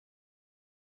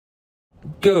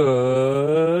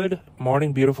Good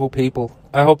morning, beautiful people.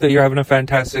 I hope that you're having a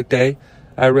fantastic day.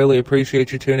 I really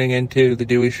appreciate you tuning into The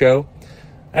Dewey Show.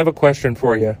 I have a question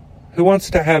for you. Who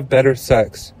wants to have better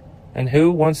sex? And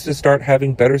who wants to start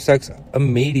having better sex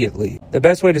immediately? The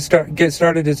best way to get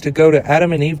started is to go to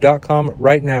adamandeve.com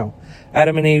right now.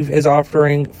 Adam and Eve is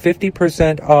offering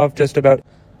 50% off just about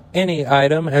any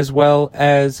item, as well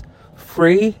as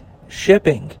free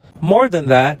shipping. More than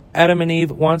that, Adam and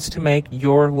Eve wants to make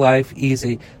your life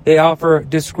easy. They offer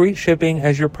discreet shipping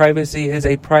as your privacy is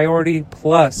a priority,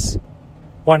 plus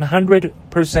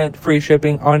 100% free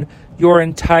shipping on your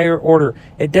entire order.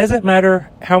 It doesn't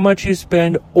matter how much you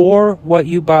spend or what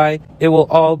you buy, it will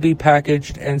all be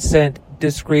packaged and sent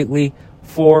discreetly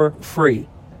for free.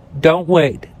 Don't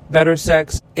wait. Better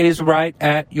sex is right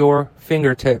at your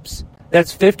fingertips.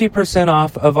 That's 50%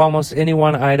 off of almost any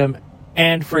one item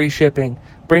and free shipping.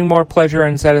 Bring more pleasure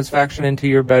and satisfaction into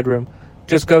your bedroom.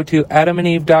 Just go to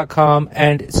adamandeve.com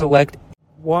and select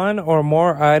one or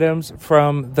more items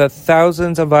from the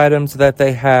thousands of items that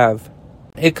they have.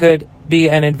 It could be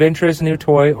an adventurous new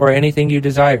toy or anything you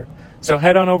desire. So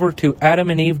head on over to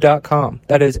adamandeve.com.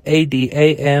 That is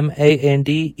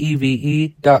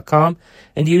ADAMANDEVE.com,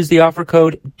 and use the offer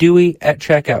code DEWEY at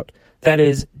checkout. That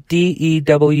is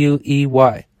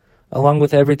DEWEY. Along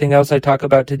with everything else I talk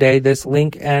about today, this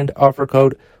link and offer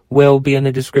code will be in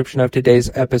the description of today's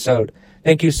episode.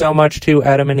 Thank you so much to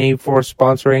Adam and Eve for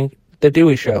sponsoring The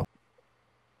Dewey Show.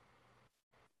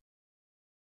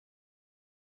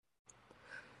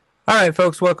 All right,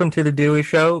 folks, welcome to The Dewey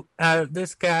Show.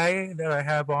 This guy that I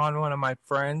have on, one of my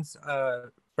friends,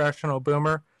 Rational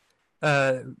Boomer,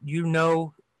 you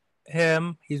know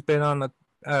him. He's been on the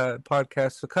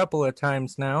podcast a couple of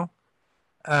times now.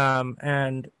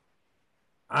 And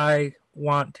I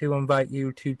want to invite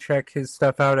you to check his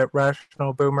stuff out at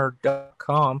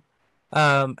rationalboomer.com.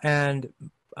 And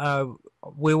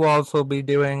we will also be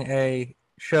doing a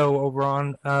show over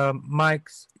on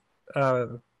Mike's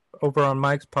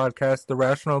podcast, the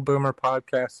Rational Boomer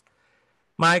Podcast.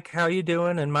 Mike, how you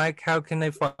doing? And Mike, how can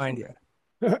they find you?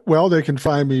 Well, they can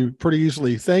find me pretty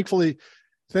easily. Thankfully,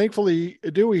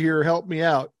 Dewey here helped me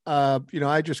out.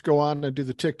 I just go on and do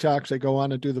the TikToks. I go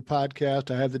on and do the podcast.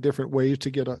 I have the different ways to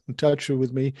get in touch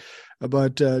with me.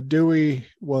 But Dewey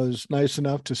was nice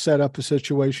enough to set up a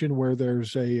situation where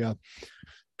there's a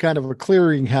kind of a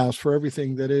clearinghouse for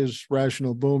everything that is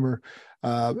Rational Boomer.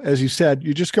 As you said,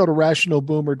 you just go to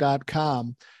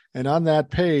rationalboomer.com. And on that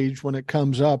page, when it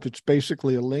comes up, it's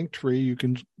basically a link tree. You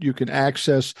can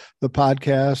access the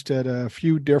podcast at a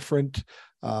few different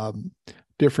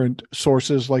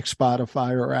sources like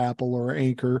Spotify or Apple or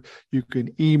Anchor. You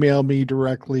can email me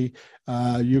directly.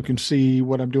 You can see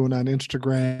what I'm doing on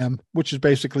Instagram, which is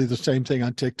basically the same thing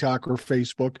on TikTok or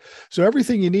Facebook. So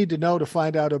everything you need to know to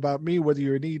find out about me, whether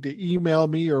you need to email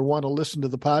me or want to listen to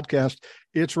the podcast,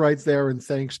 it's right there. And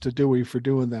thanks to Dewey for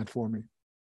doing that for me.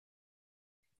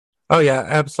 Oh, yeah,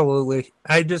 absolutely.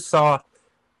 I just saw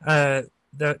that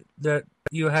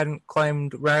you hadn't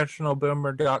claimed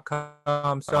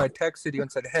rationalboomer.com, so I texted you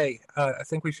and said, hey, I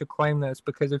think we should claim this,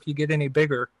 because if you get any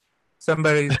bigger,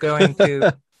 somebody's going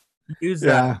to use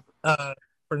that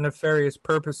for nefarious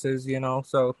purposes,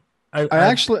 so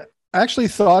I actually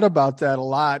thought about that a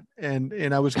lot,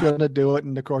 and I was going to do it,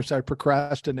 and of course I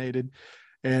procrastinated,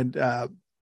 and I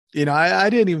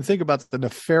didn't even think about the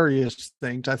nefarious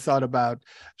things. I thought about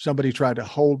somebody tried to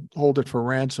hold it for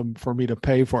ransom for me to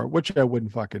pay for it, which I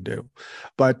wouldn't fucking do.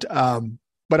 But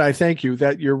I thank you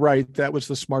that you're right. That was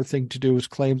the smart thing to do, is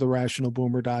claim the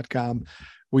rationalboomer.com.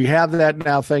 We have that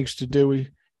now, thanks to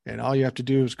Dewey. And all you have to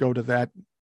do is go to that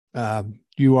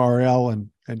URL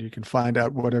and you can find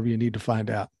out whatever you need to find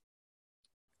out.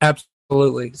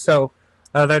 Absolutely. So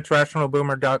that's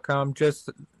rationalboomer.com. Just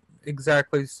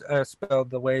exactly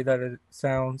spelled the way that it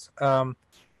sounds.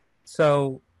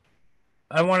 So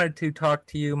I wanted to talk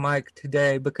to you, Mike,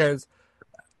 today, because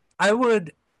I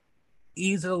would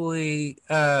easily,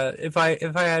 if I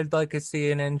had like a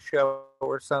CNN show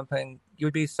or something,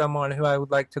 you'd be someone who I would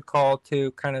like to call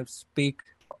to kind of speak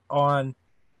on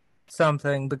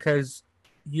something, because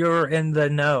you're in the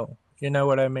know. You know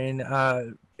what I mean?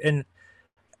 And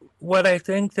what I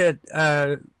think that,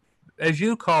 as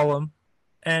you call them,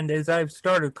 and as I've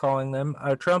started calling them,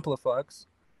 Trumplefux.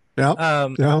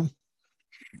 Yeah.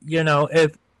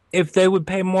 If they would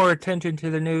pay more attention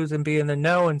to the news and be in the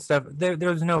know and stuff,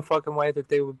 there's no fucking way that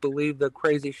they would believe the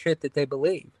crazy shit that they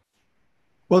believe.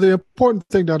 Well, the important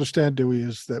thing to understand, Dewey,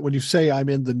 is that when you say I'm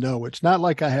in the know, it's not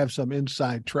like I have some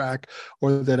inside track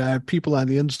or that I have people on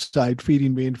the inside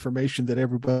feeding me information that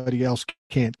everybody else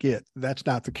can't get. That's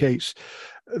not the case.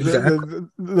 Exactly.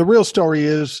 The real story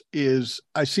is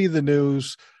I see the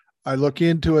news, I look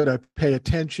into it, I pay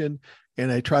attention,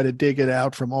 and I try to dig it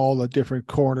out from all the different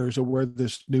corners of where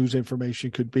this news information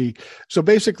could be. So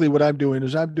basically what I'm doing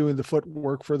is I'm doing the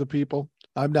footwork for the people.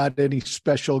 I'm not any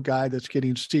special guy that's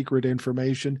getting secret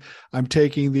information. I'm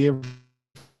taking the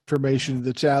information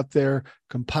that's out there,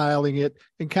 compiling it,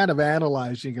 and kind of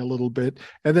analyzing a little bit,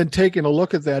 and then taking a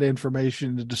look at that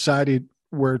information and deciding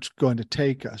where it's going to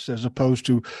take us, as opposed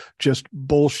to just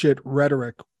bullshit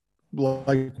rhetoric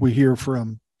like we hear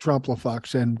from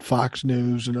Trumplafox and Fox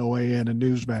News and OAN and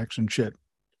Newsmax and shit.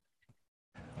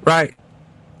 Right.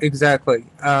 Exactly.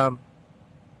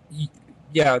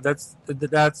 Yeah, that's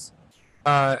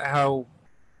how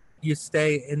you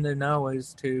stay in the know,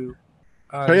 is to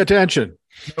pay attention.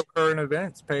 Know current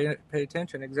events. Pay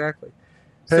attention. Exactly.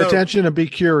 Pay attention and be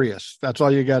curious. That's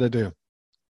all you got to do.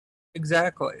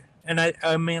 Exactly. And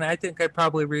I mean, I think I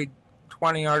probably read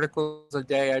 20 articles a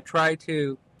day. I try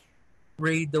to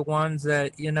read the ones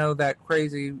that, that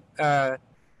crazy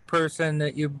person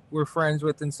that you were friends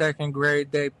with in second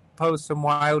grade, they post some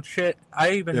wild shit.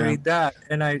 I even read that,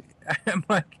 and I'm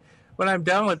like, when I'm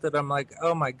done with it, I'm like,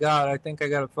 oh my God, I think I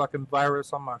got a fucking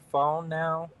virus on my phone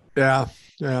now. Yeah.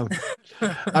 I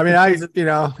mean,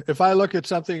 if I look at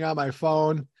something on my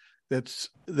phone that's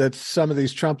some of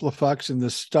these Trumplafucks and the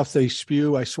stuff they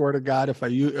spew, I swear to God,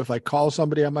 if I call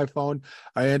somebody on my phone,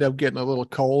 I end up getting a little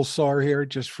cold sore here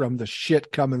just from the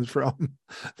shit coming from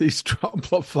these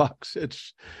Trumplafucks.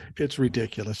 It's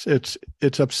ridiculous.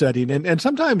 It's upsetting. And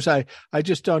sometimes I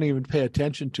just don't even pay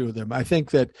attention to them. I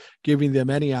think that giving them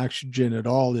any oxygen at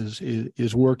all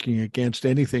is working against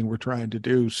anything we're trying to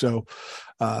do. So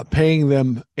paying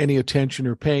them any attention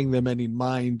or paying them any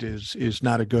mind is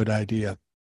not a good idea.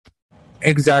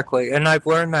 Exactly. And I've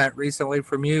learned that recently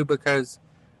from you, because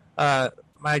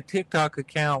my TikTok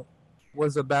account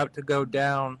was about to go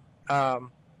down.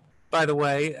 By the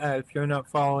way, if you're not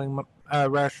following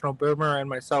Rational Boomer and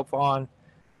myself on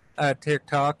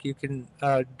TikTok, you can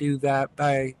do that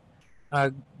by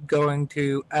going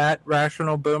to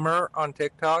 @RationalBoomer on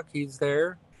TikTok. He's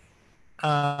there.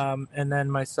 And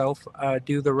then myself,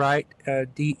 Do the Right,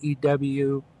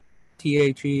 DEWTHERIGHT.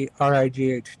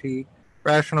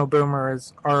 Rational Boomer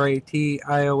is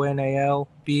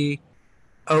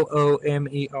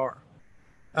RATIONALBOOMER.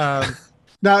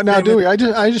 Now, Dewey,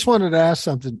 I just wanted to ask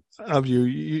something of you.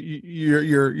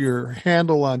 Your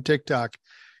handle on TikTok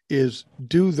is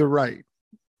Do the Right.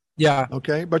 Yeah.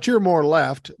 Okay, but you're more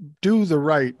left. Do the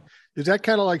Right. Is that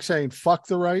kind of like saying fuck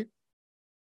the right?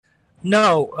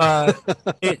 No,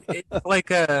 it's like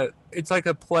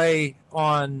a play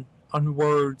on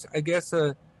words. I guess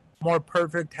a more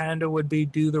perfect handle would be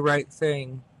Do the Right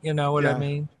Thing. You know what I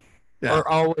mean? Yeah. Or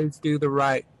always do the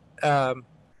right. All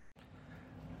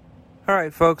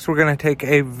right, folks, we're going to take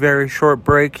a very short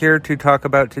break here to talk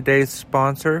about today's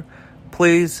sponsor.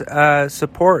 Please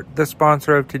support the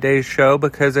sponsor of today's show,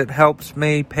 because it helps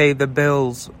me pay the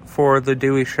bills for The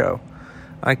Dewey Show.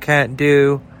 I can't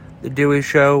do The Dewey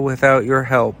Show without your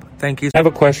help. Thank you. I have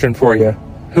a question for you.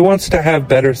 Who wants to have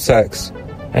better sex?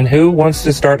 And who wants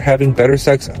to start having better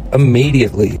sex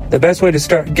immediately? The best way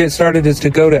to get started is to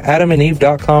go to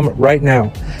adamandeve.com right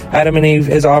now. Adam and Eve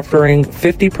is offering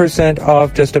 50%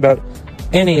 off just about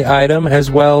any item, as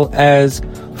well as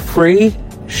free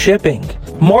shipping.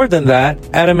 More than that,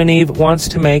 Adam and Eve wants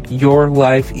to make your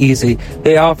life easy.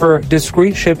 They offer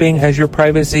discreet shipping, as your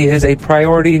privacy is a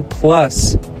priority,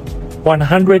 plus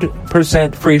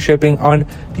 100% free shipping on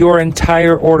your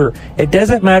entire order. It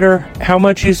doesn't matter how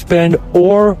much you spend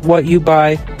or what you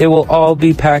buy, it will all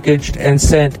be packaged and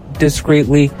sent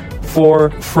discreetly for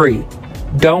free.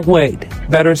 Don't wait.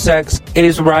 Better sex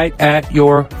is right at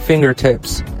your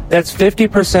fingertips. That's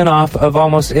 50% off of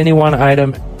almost any one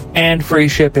item and free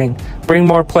shipping. Bring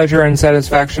more pleasure and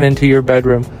satisfaction into your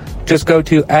bedroom. Just go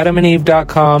to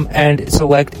adamandeve.com and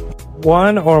select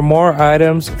one or more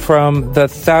items from the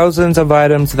thousands of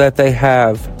items that they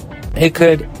have. It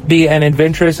could be an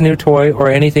adventurous new toy or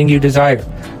anything you desire.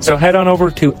 So head on over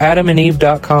to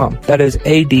adamandeve.com. That is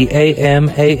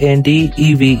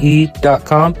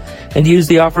ADAMANDEVE.com, and use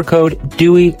the offer code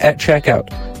DEWEY at checkout.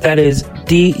 That is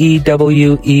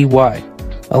DEWEY.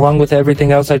 Along with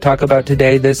everything else I talk about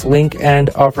today, this link and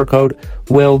offer code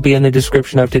will be in the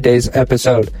description of today's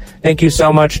episode. Thank you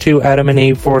so much to Adam and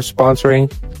Eve for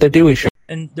sponsoring The Dewey Show.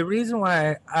 And the reason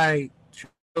why I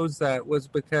chose that was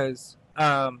because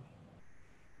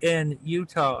in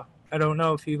Utah, I don't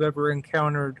know if you've ever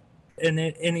encountered in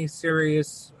any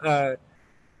serious,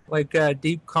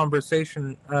 deep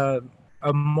conversation, a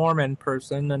Mormon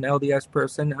person, an LDS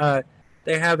person,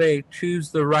 they have a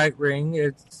Choose the Right ring.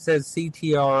 It says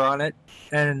CTR on it,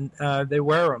 and they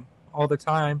wear them all the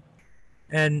time.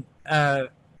 And I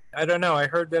don't know. I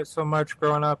heard that so much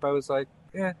growing up. I was like,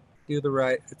 yeah, do the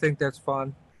right. I think that's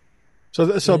fun. So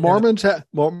Yeah. Mormons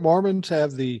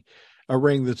have a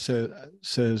ring that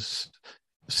says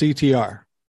CTR.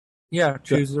 Yeah,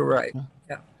 choose the right.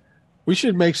 Yeah. We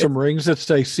should make some rings that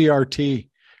say CRT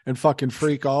and fucking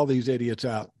freak all these idiots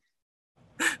out.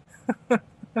 All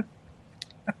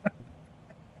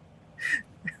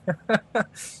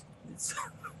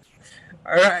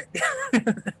right.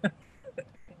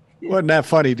 Wasn't that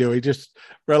funny, Dewey? Just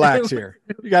relax here.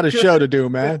 You got a show to do,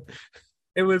 man.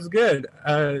 It was good.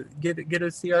 Get a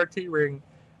CRT ring.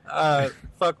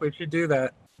 Fuck, we should do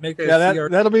that. Make a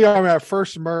CRT. That'll be our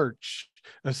first merch.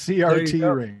 A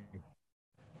CRT ring.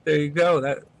 There you go.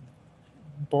 That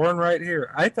born right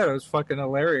here. I thought it was fucking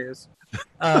hilarious.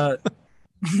 But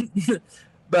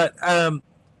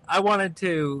I wanted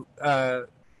to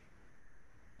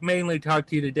mainly talk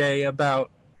to you today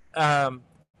about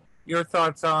your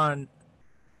thoughts on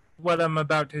what I'm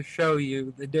about to show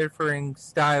you, the differing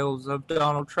styles of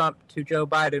Donald Trump to Joe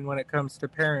Biden when it comes to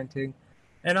parenting.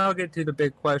 And I'll get to the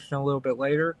big question a little bit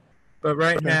later. But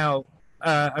right now,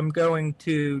 I'm going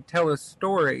to tell a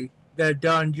story that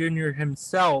Don Jr.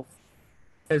 himself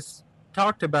has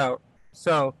talked about.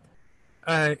 So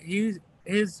he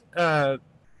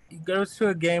goes to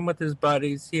a game with his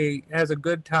buddies. He has a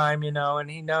good time, and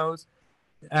he knows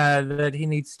that he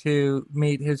needs to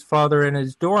meet his father in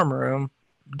his dorm room,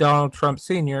 Donald Trump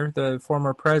Sr., the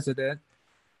former president.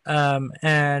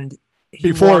 And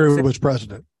before he was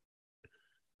president.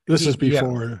 This is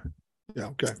before. Yeah,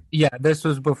 okay. Yeah, this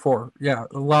was before. Yeah,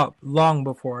 long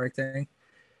before, I think.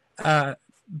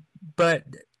 But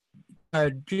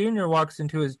Junior walks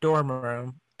into his dorm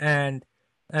room, and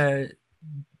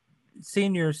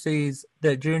Senior sees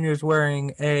that Junior's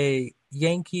wearing a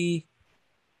Yankee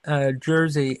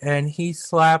jersey, and he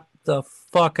slapped the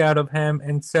fuck out of him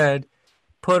and said,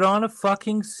 "Put on a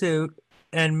fucking suit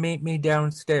and meet me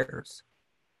downstairs."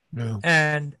 Yeah.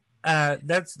 And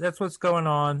that's what's going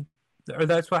on, or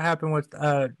that's what happened with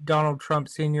Donald Trump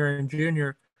Sr. and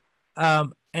Jr.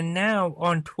 And now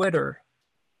on Twitter,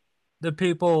 the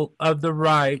people of the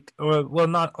right, or well,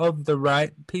 not of the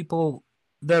right, people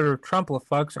that are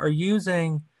Trump-fucks are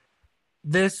using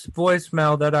this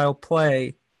voicemail that I'll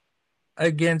play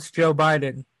against Joe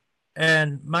Biden.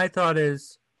 And my thought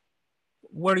is,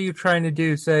 what are you trying to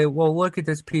do? Say, well, look at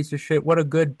this piece of shit. What a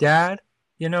good dad.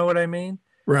 You know what I mean?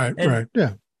 Right, right.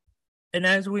 Yeah. And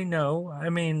as we know,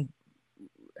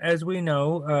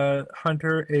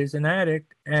 Hunter is an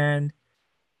addict, and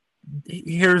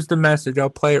here's the message. I'll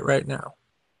play it right now.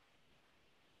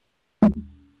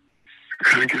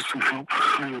 Can I get some help?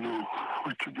 I don't know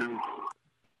what to do.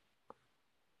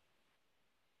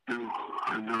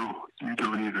 I know you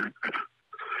don't either.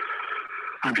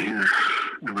 I'm here,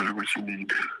 no matter what you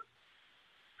need.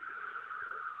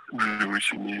 No matter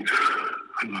what you need,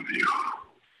 I love you.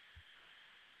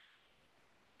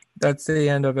 That's the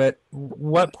end of it.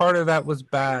 What part of that was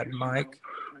bad, Mike?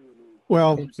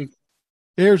 Well,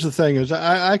 here's the thing: is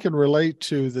I can relate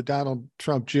to the Donald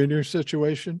Trump Jr.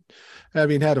 situation,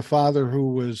 having had a father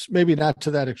who was maybe not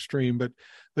to that extreme, but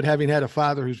having had a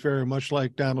father who's very much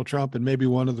like Donald Trump, and maybe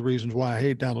one of the reasons why I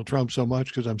hate Donald Trump so much,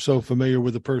 because I'm so familiar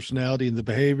with the personality and the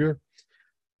behavior.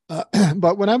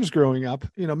 But when I was growing up,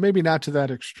 maybe not to that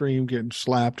extreme, getting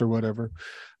slapped or whatever.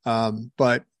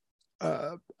 But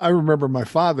I remember my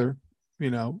father,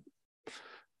 my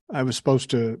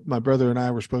brother and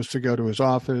I were supposed to go to his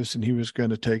office, and he was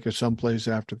going to take us someplace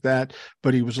after that,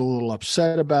 but he was a little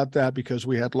upset about that because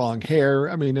we had long hair.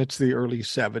 I mean, it's the early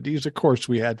 70s. Of course,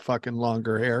 we had fucking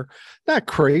longer hair, not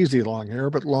crazy long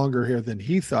hair, but longer hair than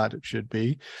he thought it should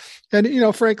be.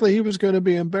 And, frankly, he was going to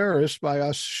be embarrassed by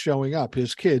us showing up,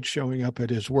 his kids showing up at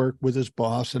his work with his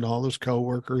boss and all his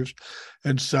coworkers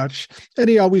and such. And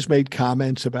he always made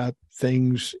comments about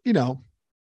things,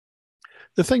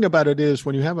 The thing about it is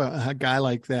when you have a guy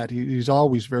like that, he's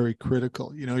always very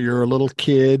critical. You're a little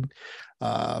kid.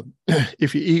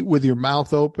 If you eat with your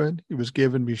mouth open, he was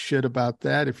giving me shit about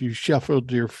that. If you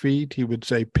shuffled your feet, he would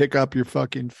say, pick up your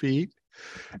fucking feet.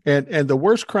 And the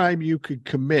worst crime you could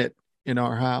commit in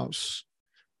our house,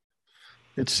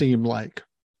 it seemed like,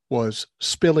 was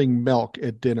spilling milk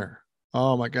at dinner.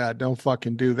 Oh my God, don't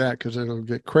fucking do that because it'll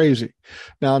get crazy.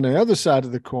 Now, on the other side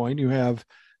of the coin, you have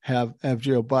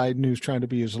Joe Biden, who's trying to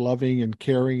be as loving and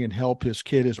caring and help his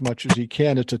kid as much as he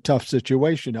can. It's a tough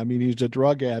situation. I mean, he's a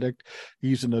drug addict.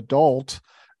 He's an adult.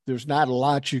 There's not a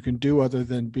lot you can do other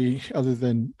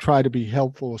than try to be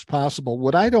helpful as possible.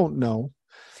 What I don't know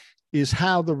is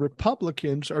how the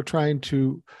Republicans are trying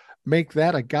to make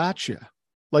that a gotcha.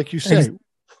 Like you say,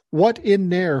 what in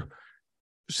there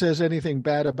says anything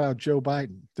bad about Joe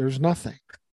Biden? There's nothing.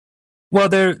 Well,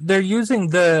 they're using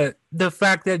the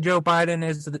fact that Joe Biden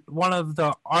is one of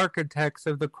the architects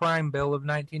of the crime bill of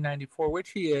 1994,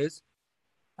 which he is,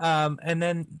 and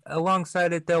then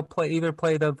alongside it, they'll either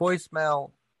play the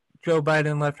voicemail Joe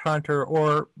Biden left Hunter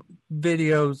or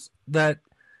videos that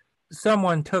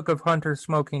someone took of Hunter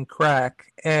smoking crack,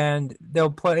 and they'll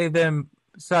play them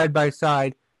side by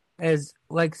side as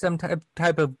like some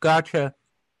type of gotcha.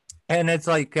 And it's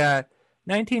like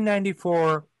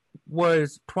 1994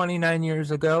 was 29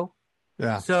 years ago.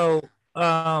 Yeah. So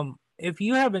if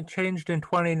you haven't changed in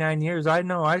 29 years, I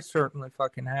know I certainly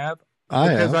fucking have.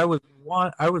 Because I was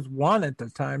one at the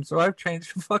time, so I've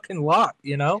changed a fucking lot,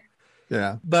 you know?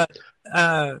 Yeah. But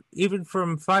even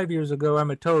from 5 years ago,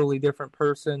 I'm a totally different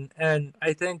person. And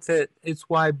I think that it's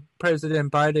why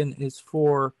President Biden is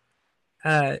for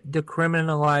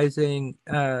decriminalizing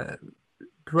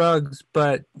drugs,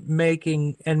 but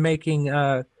making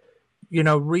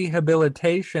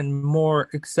rehabilitation more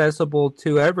accessible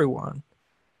to everyone.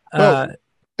 Well,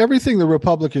 everything the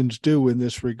Republicans do in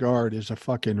this regard is a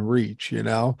fucking reach, you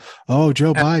know? Oh,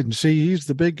 Joe Biden, see, he's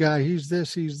the big guy. He's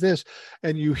this.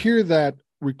 And you hear that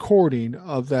recording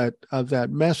of that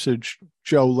message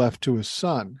Joe left to his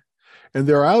son, and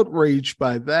they're outraged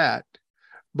by that.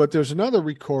 But there's another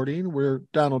recording where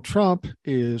Donald Trump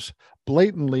is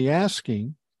blatantly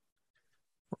asking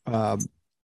the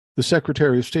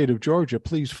Secretary of State of Georgia,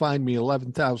 please find me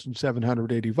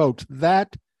 11,780 votes.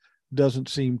 That doesn't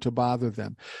seem to bother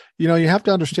them. You know, you have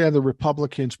to understand the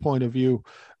Republicans' point of view.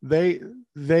 They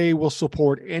will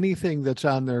support anything that's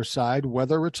on their side,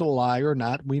 whether it's a lie or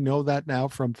not. We know that now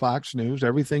from Fox News.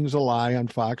 Everything's a lie on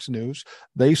Fox News.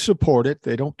 They support it.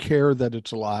 They don't care that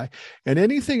it's a lie. And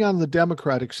anything on the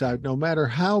Democratic side, no matter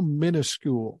how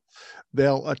minuscule,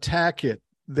 they'll attack it.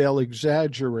 They'll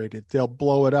exaggerate it. They'll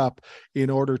blow it up in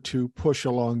order to push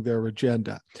along their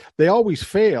agenda. They always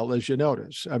fail, as you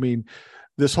notice. I mean,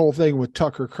 this whole thing with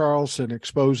Tucker Carlson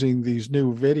exposing these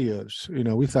new videos, you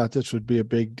know, we thought this would be a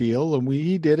big deal, and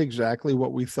he did exactly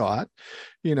what we thought.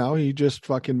 You know, he just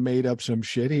fucking made up some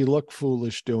shit. He looked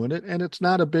foolish doing it, and it's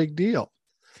not a big deal.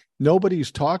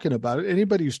 Nobody's talking about it.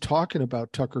 Anybody who's talking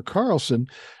about Tucker Carlson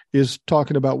is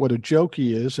talking about what a joke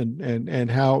he is and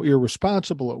how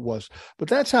irresponsible it was. But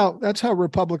that's how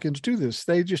Republicans do this.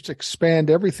 They just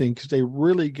expand everything because they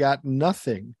really got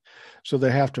nothing. So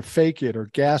they have to fake it or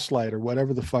gaslight or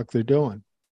whatever the fuck they're doing.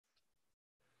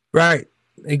 Right.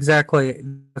 Exactly.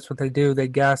 That's what they do. They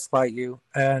gaslight you.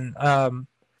 And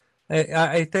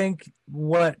I think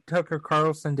what Tucker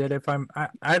Carlson did,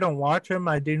 I don't watch him.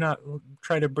 I do not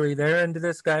try to breathe air into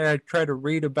this guy. I try to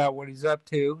read about what he's up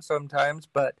to sometimes,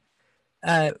 but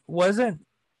wasn't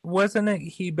it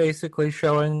he basically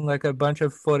showing like a bunch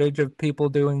of footage of people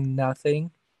doing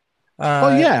nothing?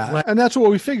 And that's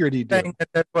what we figured he'd do.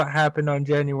 That's what happened on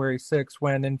January 6th,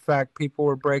 when in fact people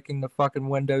were breaking the fucking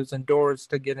windows and doors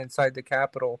to get inside the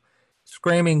Capitol,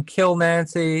 screaming, "Kill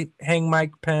Nancy, hang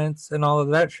Mike Pence," and all of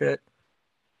that shit.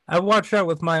 I watched that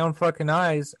with my own fucking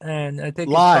eyes, and I think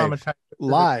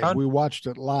live. We watched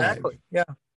it live. Exactly.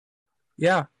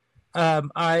 Yeah.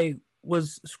 I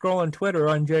was scrolling Twitter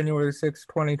on January 6th,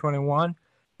 2021,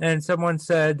 and someone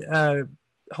said,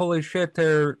 "Holy shit,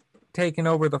 they're taking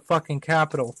over the fucking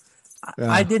Capitol."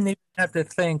 Yeah. I didn't even have to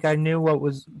think. I knew what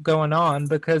was going on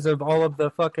because of all of the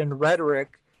fucking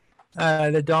rhetoric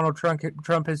that Donald Trump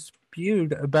has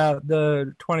spewed about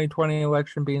the 2020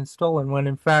 election being stolen, when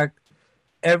in fact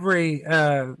every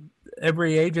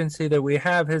agency that we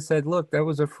have has said, look, that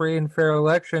was a free and fair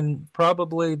election,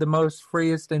 probably the most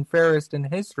freest and fairest in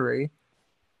history.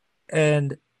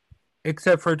 And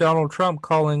except for Donald Trump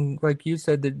calling, like you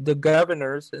said, the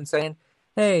governors and saying,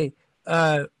 hey,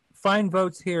 find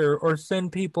votes here or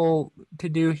send people to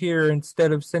do here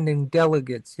instead of sending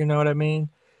delegates. You know what I mean?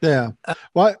 Yeah.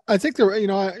 Well, I think there,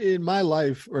 in my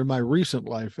life, or in my recent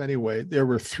life anyway, there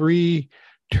were three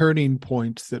turning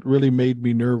points that really made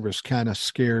me nervous, kind of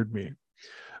scared me.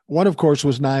 One, of course,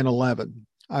 was 9/11.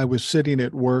 I was sitting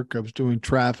at work. I was doing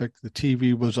traffic. The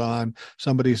TV was on.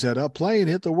 Somebody said, a plane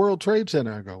hit the World Trade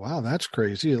Center. I go, wow, that's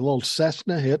crazy. A little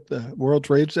Cessna hit the World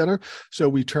Trade Center. So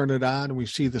we turn it on and we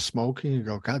see the smoking and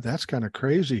go, God, that's kind of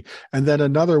crazy. And then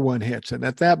another one hits. And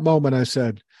at that moment, I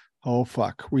said, oh,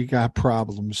 fuck, we got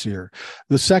problems here.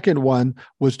 The second one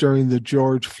was during the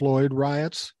George Floyd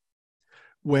riots,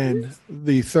 when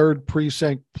the 3rd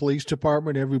Precinct Police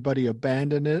Department, everybody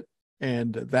abandoned it,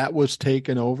 and that was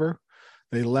taken over.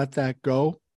 They let that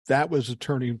go. That was a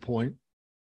turning point.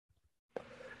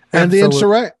 And the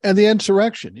Absolutely.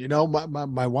 insurrection. You know,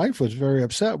 my wife was very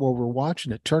upset while we're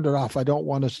watching it. Turned it off. I don't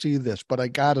want to see this, but I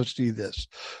got to see this.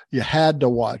 You had to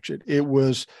watch it. It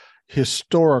was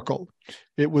historical.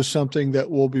 It was something that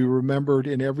will be remembered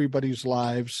in everybody's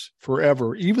lives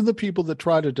forever. Even the people that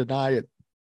try to deny it,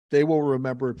 they will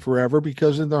remember it forever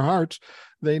because in their hearts,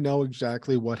 they know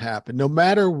exactly what happened. No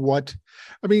matter what,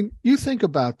 I mean, you think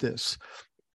about this.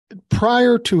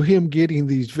 Prior to him getting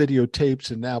these videotapes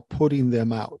and now putting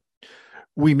them out,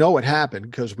 we know it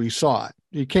happened because we saw it.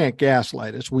 You can't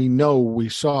gaslight us. We know we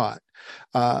saw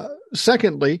it.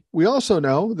 Secondly, we also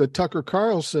know that Tucker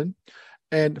Carlson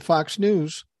and Fox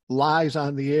News lies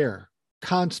on the air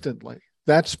constantly.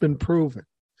 That's been proven.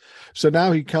 So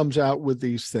now he comes out with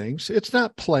these things. It's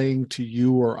not playing to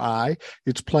you or I.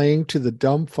 It's playing to the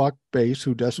dumb fuck base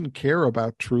who doesn't care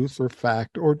about truth or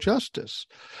fact or justice.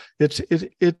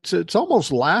 It's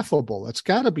almost laughable. It's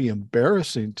got to be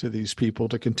embarrassing to these people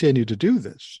to continue to do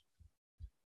this.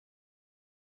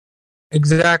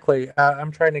 Exactly.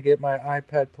 I'm trying to get my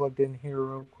iPad plugged in here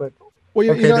real quick. Well,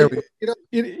 Okay, there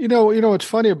we go. what's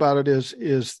funny about it is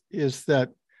that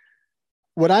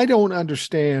what I don't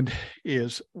understand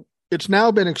is it's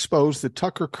now been exposed that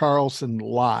Tucker Carlson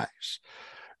lies.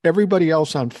 Everybody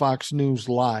else on Fox News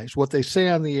lies. What they say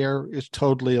on the air is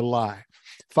totally a lie.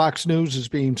 Fox News is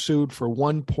being sued for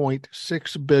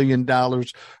 $1.6 billion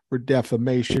for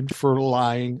defamation for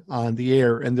lying on the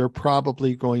air, and they're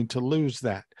probably going to lose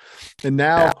that. And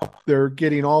now they're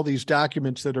getting all these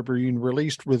documents that are being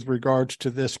released with regards to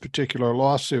this particular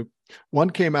lawsuit. One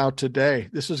came out today.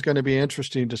 This is going to be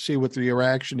interesting to see what the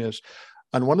reaction is.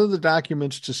 On one of the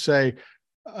documents to say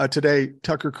today,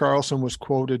 Tucker Carlson was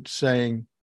quoted saying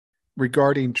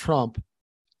regarding Trump,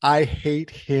 "I hate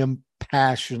him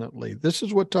passionately." This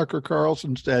is what Tucker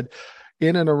Carlson said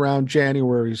in and around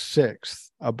January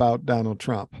 6th about Donald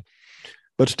Trump.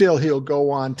 But still, he'll go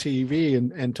on TV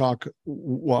and talk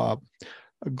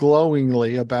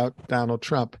glowingly about Donald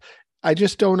Trump. I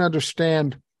just don't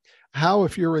understand how,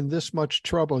 if you're in this much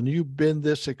trouble and you've been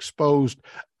this exposed,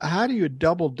 how do you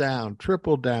double down,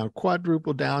 triple down,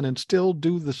 quadruple down, and still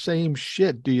do the same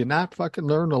shit? Do you not fucking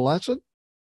learn a lesson?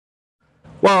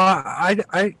 Well,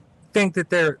 I think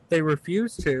that they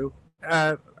refuse to.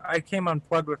 I came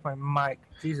unplugged with my mic.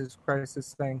 Jesus Christ,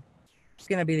 this thing. It's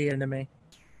going to be the end of me.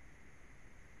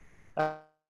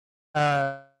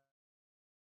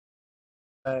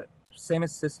 Same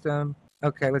as system.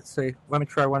 Okay, let's see. Let me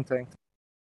try one thing.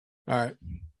 All right.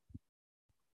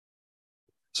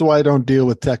 So I don't deal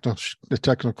with the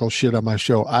technical shit on my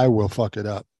show. I will fuck it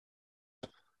up.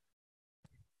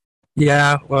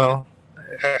 Yeah, well.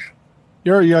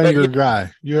 You're a younger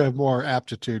guy. You have more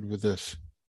aptitude with this.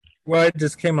 Well, I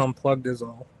just came unplugged is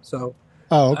all. So.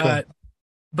 Oh, okay.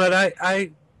 But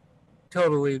I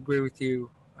totally agree with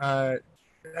you. I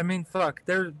mean, fuck.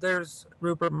 There's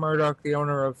Rupert Murdoch, the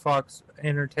owner of Fox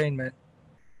Entertainment.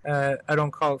 I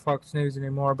don't call it Fox News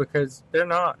anymore because they're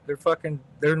not.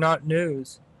 They're not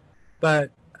news. But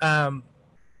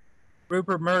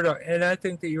Rupert Murdoch, and I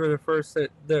think that you were the first that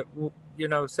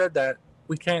said that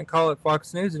we can't call it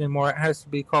Fox News anymore. It has to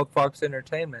be called Fox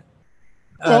Entertainment.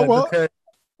 Well,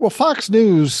 Fox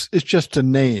News is just a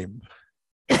name.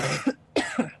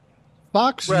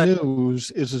 Fox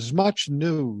News is as much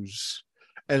news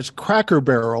as Cracker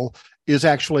Barrel is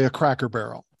actually a Cracker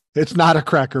Barrel. It's not a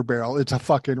Cracker Barrel. It's a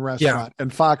fucking restaurant. Yeah.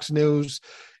 And Fox News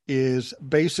is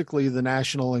basically the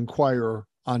National Enquirer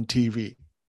on TV.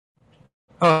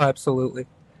 Oh, absolutely.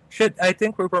 Shit, I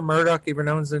think Rupert Murdoch even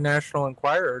owns the National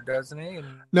Enquirer, doesn't he?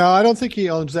 No, I don't think he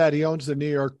owns that. He owns the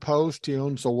New York Post. He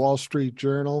owns the Wall Street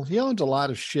Journal. He owns a lot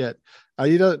of shit.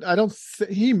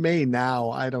 He may now,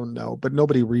 I don't know, but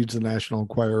nobody reads the National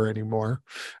Enquirer anymore.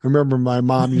 I remember my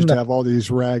mom used to have all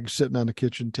these rags sitting on the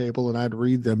kitchen table and I'd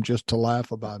read them just to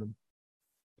laugh about them.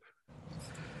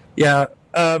 Yeah.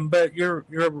 But you're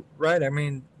right. I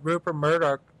mean, Rupert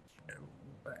Murdoch,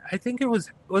 I think who was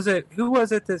it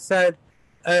that said,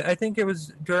 I think it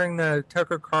was during the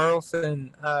Tucker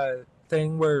Carlson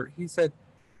thing where he said,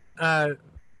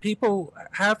 people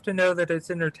have to know that it's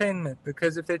entertainment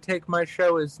because if they take my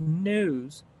show as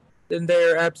news, then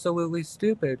they're absolutely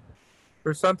stupid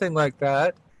or something like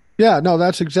that. Yeah, no,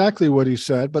 that's exactly what he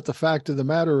said. But the fact of the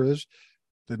matter is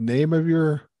the name of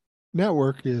your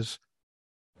network is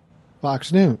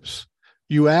Fox News.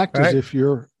 You act as if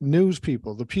you're news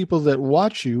people. The people that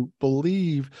watch you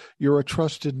believe you're a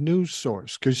trusted news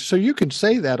source. So you can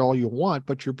say that all you want,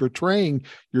 but you're betraying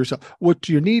yourself. What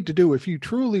you need to do, if you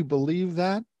truly believe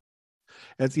that,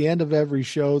 At the end of every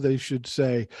show, they should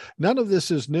say, none of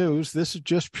this is news. This is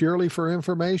just purely for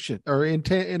information or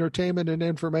entertainment and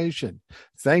information.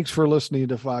 Thanks for listening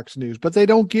to Fox News. But they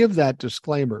don't give that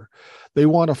disclaimer. They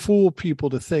want to fool people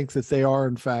to think that they are,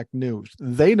 in fact, news.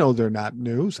 They know they're not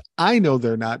news. I know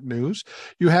they're not news.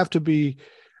 You have to be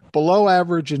below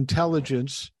average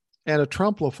intelligence and a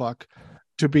Trumplefuck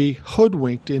to be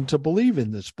hoodwinked into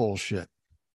believing this bullshit.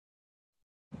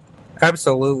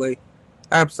 Absolutely.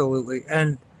 Absolutely.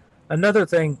 And another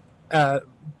thing,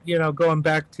 going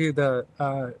back to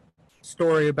the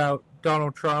story about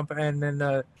Donald Trump and then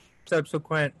the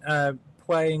subsequent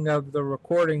playing of the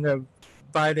recording of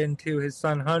Biden to his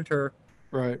son Hunter.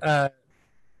 Right.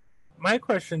 My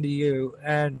question to you,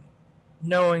 and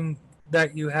knowing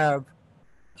that you have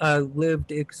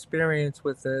lived experience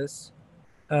with this,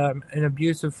 an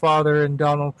abusive father in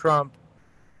Donald Trump,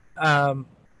 and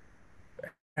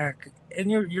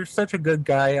you're such a good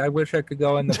guy. I wish I could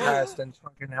go in the past and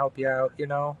fucking help you out.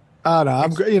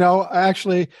 No,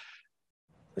 actually,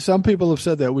 some people have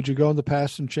said that. Would you go in the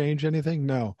past and change anything?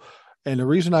 No. And the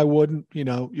reason I wouldn't,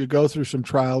 you go through some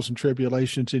trials and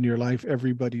tribulations in your life.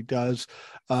 Everybody does.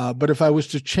 But if I was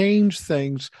to change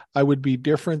things, I would be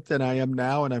different than I am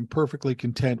now. And I'm perfectly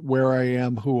content where I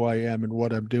am, who I am, and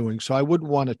what I'm doing. So I wouldn't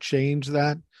want to change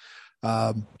that.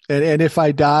 And if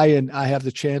I die and I have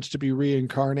the chance to be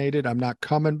reincarnated, I'm not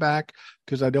coming back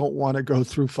because I don't want to go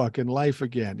through fucking life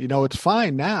again. It's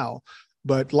fine now,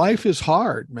 but life is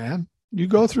hard, man. You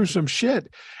go through some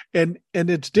shit and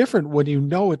it's different when you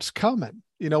know it's coming.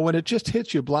 When it just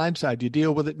hits you blindside, you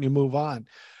deal with it and you move on.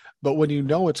 But when you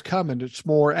know it's coming, it's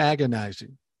more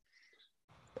agonizing.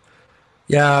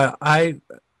 Yeah,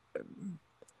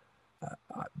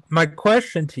 my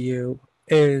question to you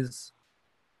is,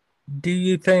 do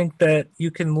you think that you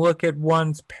can look at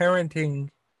one's parenting,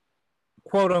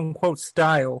 quote unquote,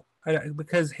 style?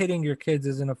 Because hitting your kids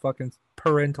isn't a fucking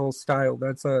parental style.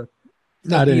 That's not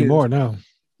abuse. Anymore. No.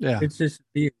 Yeah. It's just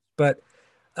abuse. But,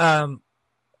 do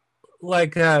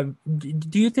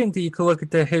you think that you could look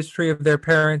at the history of their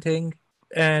parenting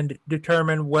and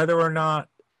determine whether or not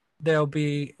they'll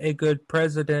be a good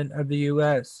president of the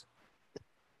U.S.?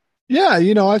 Yeah,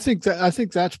 I think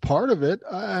that's part of it.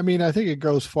 I mean, I think it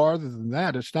goes farther than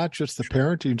that. It's not just the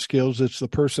parenting skills; it's the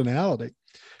personality,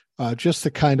 just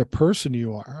the kind of person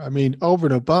you are. I mean, over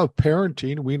and above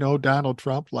parenting, we know Donald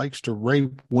Trump likes to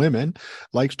rape women,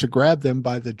 likes to grab them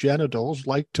by the genitals,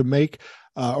 like to make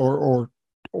or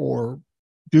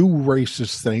do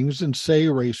racist things and say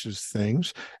racist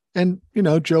things. And,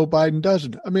 Joe Biden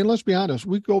doesn't. I mean, let's be honest.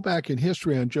 We go back in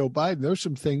history on Joe Biden. There's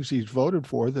some things he's voted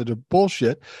for that are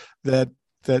bullshit that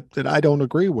I don't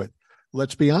agree with.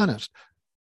 Let's be honest.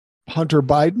 Hunter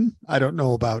Biden, I don't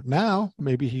know about now.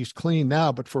 Maybe he's clean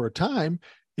now, but for a time,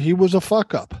 he was a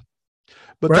fuck up.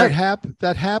 But right.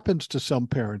 that happens to some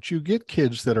parents. You get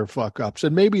kids that are fuck ups,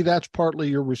 and maybe that's partly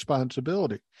your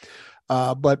responsibility.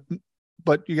 But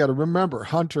you got to remember,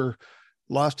 Hunter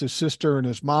lost his sister and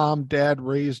his mom. Dad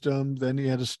raised him. Then he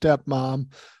had a stepmom.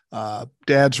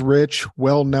 Dad's rich,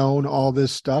 well-known, all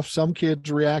this stuff. Some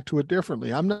kids react to it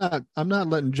differently. I'm not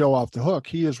letting Joe off the hook.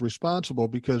 He is responsible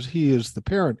because he is the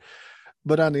parent.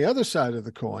 But on the other side of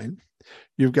the coin,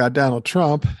 you've got Donald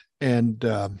Trump and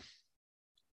Don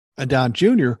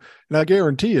Jr. And I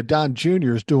guarantee you, Don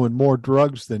Jr. is doing more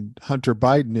drugs than Hunter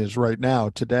Biden is right now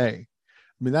today.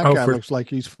 I mean, that guy looks like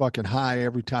he's fucking high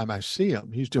every time I see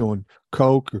him. He's doing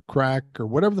coke or crack or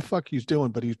whatever the fuck he's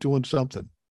doing, but he's doing something.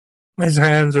 His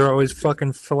hands are always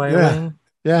fucking flailing.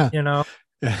 Yeah. Yeah.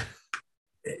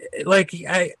 Like,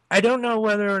 I don't know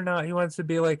whether or not he wants to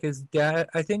be like his dad.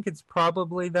 I think it's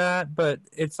probably that, but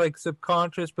it's like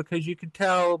subconscious because you could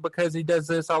tell because he does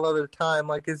this all of the time,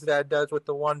 like his dad does with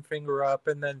the one finger up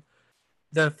and then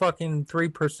the fucking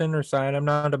 3%er sign. I'm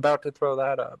not about to throw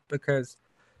that up because...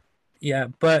 Yeah,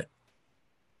 but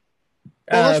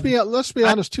well, let's be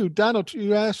honest too.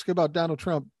 You ask about Donald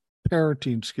Trump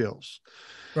parenting skills,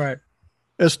 right?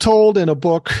 As told in a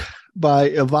book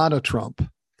by Ivana Trump,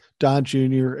 Don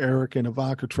Jr., Eric, and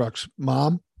Ivanka Trump's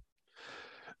mom.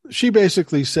 She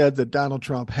basically said that Donald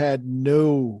Trump had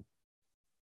no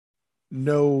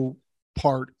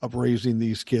part of raising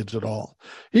these kids at all.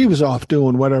 He was off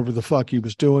doing whatever the fuck he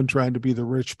was doing, trying to be the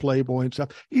rich playboy and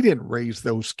stuff. He didn't raise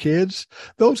those kids.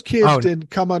 Those kids didn't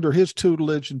come under his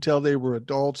tutelage until they were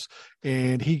adults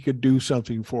and he could do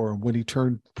something for them when he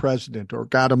turned president or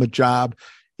got him a job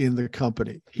in the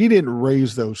company. He didn't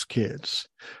raise those kids.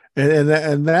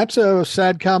 And that's a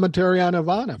sad commentary on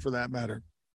Ivana for that matter.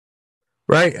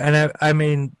 Right. And I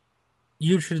mean,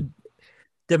 you should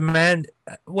demand,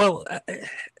 well,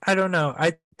 I don't know.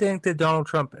 I think that Donald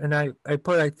Trump, and I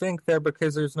think there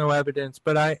because there's no evidence,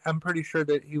 but I'm pretty sure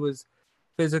that he was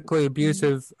physically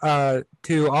abusive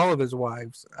to all of his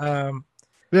wives.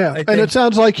 It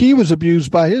sounds like he was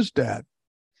abused by his dad.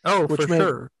 Oh, for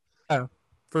sure. Yeah,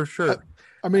 for sure.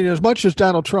 I mean, as much as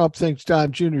Donald Trump thinks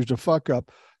Don Jr. is a fuck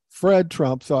up, Fred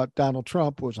Trump thought Donald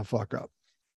Trump was a fuck up.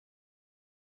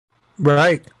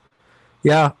 Right.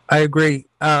 Yeah, I agree.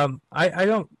 I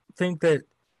don't think that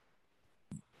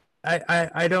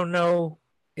I don't know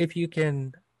if you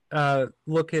can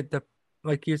look at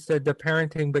like you said, the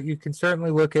parenting, but you can certainly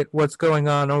look at what's going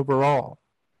on overall.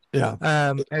 Yeah.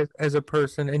 As a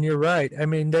person, and you're right. I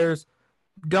mean,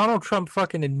 Donald Trump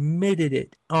fucking admitted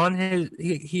it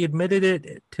he admitted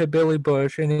it to Billy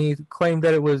Bush, and he claimed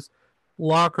that it was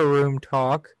locker room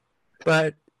talk,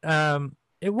 but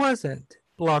it wasn't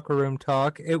locker room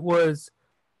talk. It was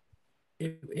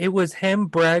him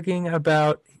bragging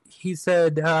about. He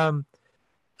said,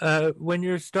 "When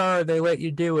you're a star, they let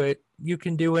you do it. You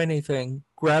can do anything.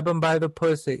 Grab them by the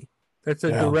pussy." That's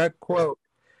a direct quote.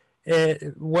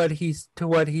 What he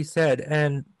said,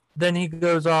 and then he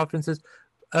goes off and says,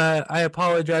 "I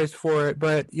apologize for it,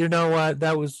 but you know what?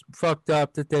 That was fucked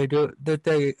up that they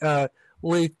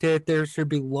leaked it. There should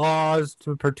be laws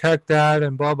to protect that,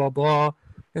 and blah blah blah."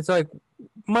 It's like,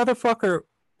 motherfucker,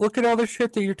 look at all the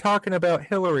shit that you're talking about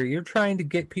Hillary. You're trying to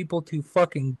get people to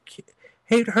fucking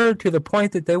hate her to the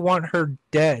point that they want her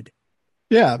dead.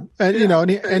 Yeah,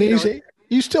 and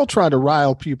he's still trying to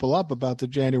rile people up about the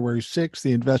January 6th,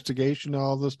 the investigation,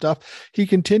 all this stuff. He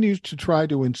continues to try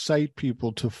to incite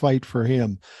people to fight for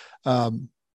him.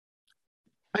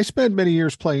 I spent many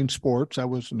years playing sports. I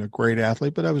wasn't a great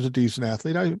athlete, but I was a decent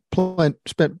athlete. I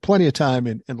spent plenty of time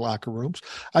in locker rooms.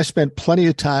 I spent plenty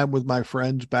of time with my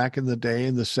friends back in the day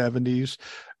in the 70s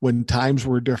when times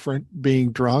were different,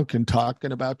 being drunk and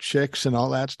talking about chicks and all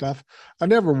that stuff. I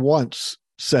never once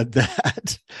said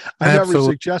that. I never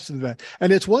suggested that.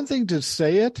 And it's one thing to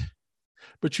say it,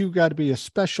 but you've got to be a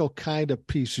special kind of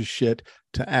piece of shit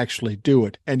to actually do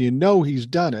it. And he's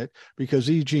done it because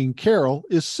E. Jean Carroll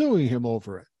is suing him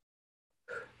over it.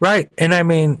 Right. And I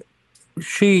mean,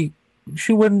 she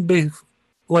wouldn't be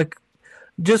like,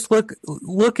 just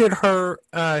look at her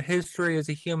history as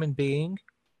a human being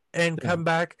and come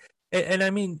back. And I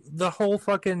mean, the whole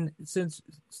fucking, since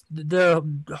the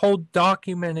whole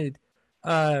documented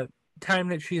time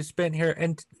that she has spent here,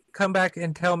 and come back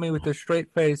and tell me with a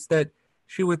straight face that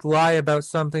she would lie about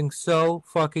something so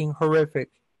fucking horrific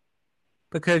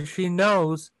because she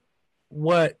knows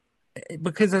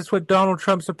because that's what Donald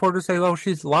Trump supporters say. Oh,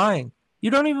 she's lying.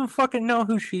 You don't even fucking know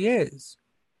who she is.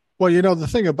 Well, the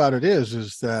thing about it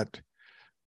is that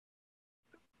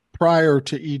prior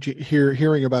to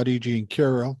hearing about E. Jean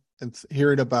Carroll and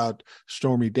hearing about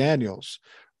Stormy Daniels,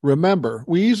 remember,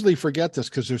 we easily forget this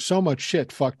because there's so much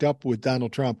shit fucked up with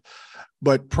Donald Trump.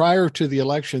 But prior to the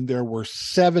election, there were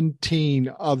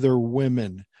 17 other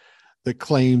women that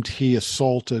claimed he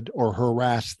assaulted or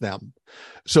harassed them.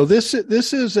 So this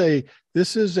is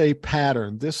a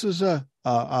pattern. This is a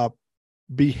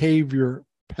behavior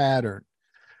pattern.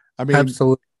 I mean,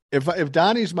 absolutely. If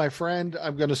Donnie's my friend,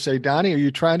 I'm going to say, Donnie, are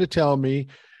you trying to tell me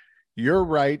you're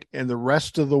right and the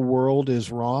rest of the world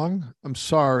is wrong? I'm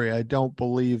sorry, I don't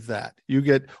believe that. You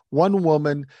get one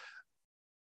woman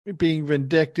being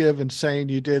vindictive and saying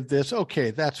you did this.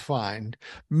 Okay, that's fine.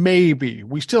 Maybe.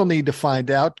 We still need to find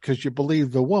out because you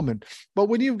believe the woman. But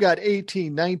when you've got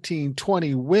 18, 19,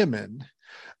 20 women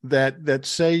that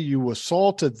say you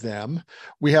assaulted them,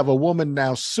 we have a woman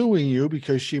now suing you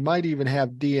because she might even have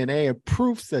DNA of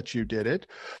proof that you did it.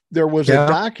 There was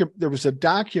a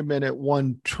document at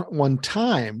one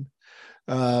time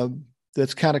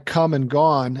that's kind of come and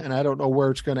gone, and I don't know where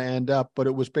it's going to end up, but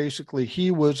it was basically he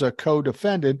was a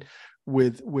co-defendant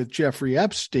with Jeffrey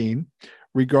Epstein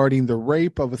regarding the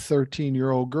rape of a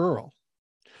 13-year-old girl.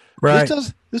 Right.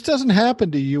 This doesn't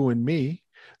happen to you and me.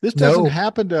 This doesn't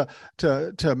happen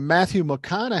to Matthew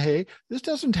McConaughey. This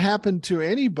doesn't happen to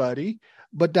anybody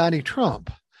but Donnie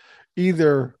Trump.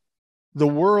 Either the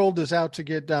world is out to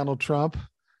get Donald Trump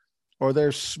or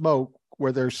there's smoke.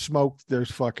 Where there's smoke,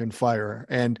 there's fucking fire.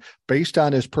 And based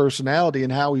on his personality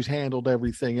and how he's handled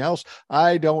everything else,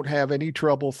 I don't have any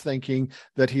trouble thinking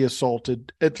that he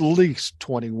assaulted at least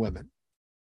 20 women.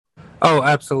 Oh,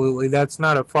 absolutely. That's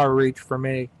not a far reach for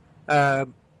me. Not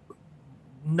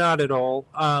at all.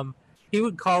 He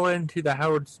would call into the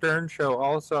Howard Stern show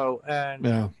also.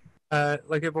 And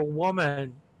like if a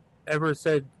woman ever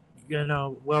said,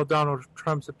 well, Donald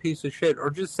Trump's a piece of shit,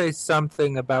 or just say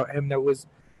something about him that was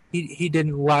he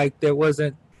didn't like, that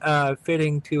wasn't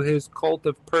fitting to his cult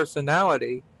of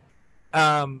personality,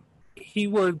 he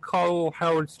would call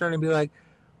Howard Stern and be like,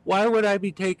 why would I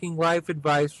be taking life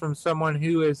advice from someone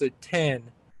who is a 10?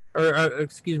 Or,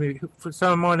 excuse me, for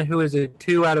someone who is a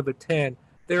 2 out of a 10.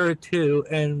 They're a 2,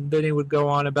 and then he would go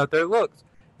on about their looks.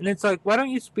 And it's like, why don't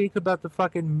you speak about the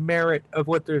fucking merit of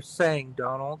what they're saying,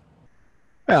 Donald?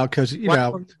 Well, because,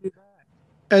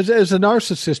 as a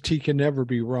narcissist, he can never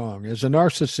be wrong. As a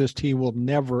narcissist, he will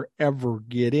never, ever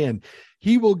get in.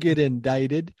 He will get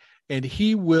indicted, and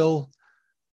he will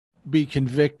be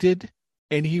convicted,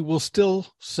 and he will still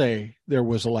say there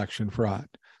was election fraud.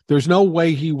 There's no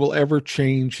way he will ever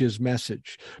change his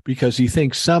message because he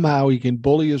thinks somehow he can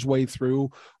bully his way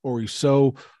through, or he's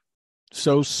so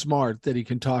smart that he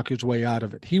can talk his way out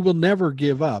of it. He will never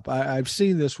give up. I've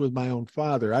seen this with my own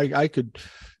father. I could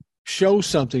show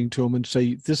something to him and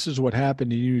say, this is what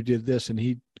happened and you did this, and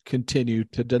he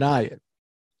continued to deny it.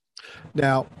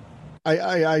 Now,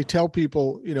 I tell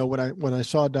people, when I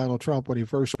saw Donald Trump when he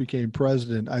first became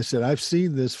president, I said, I've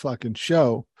seen this fucking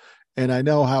show, and I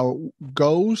know how it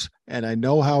goes, and I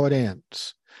know how it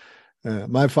ends.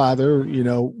 My father,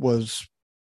 was,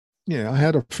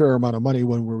 had a fair amount of money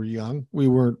when we were young.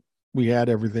 We had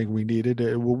everything we needed.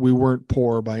 We weren't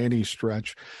poor by any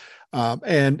stretch.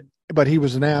 But he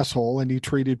was an asshole, and he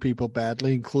treated people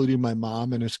badly, including my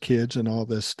mom and his kids and all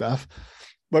this stuff.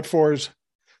 But for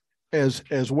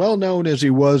as well known as he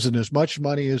was and as much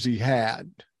money as he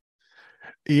had,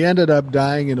 he ended up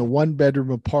dying in a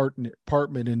 1-bedroom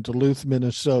apartment in Duluth,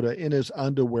 Minnesota, in his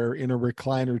underwear, in a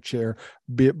recliner chair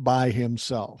by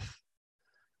himself.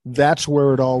 That's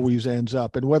where it always ends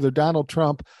up. And whether Donald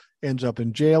Trump ends up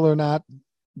in jail or not,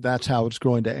 that's how it's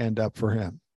going to end up for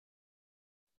him.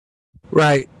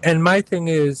 Right. And my thing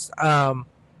is, I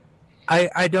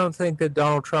don't think that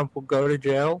Donald Trump will go to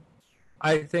jail.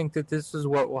 I think that this is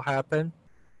what will happen.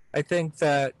 I think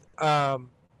that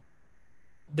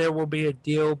there will be a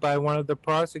deal by one of the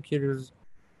prosecutors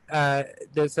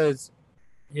that says,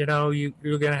 you're going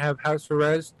to have house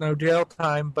arrest, no jail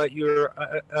time, but you're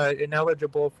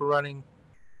ineligible for running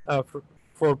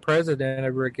for president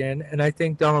ever again. And I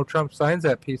think Donald Trump signs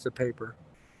that piece of paper.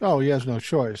 Oh, he has no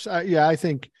choice. I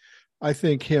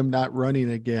think him not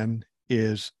running again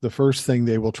is the first thing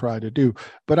they will try to do.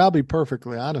 But I'll be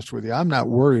perfectly honest with you. I'm not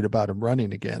worried about him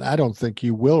running again. I don't think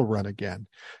he will run again.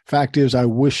 Fact is, I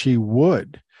wish he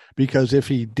would, because if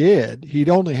he did, he'd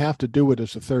only have to do it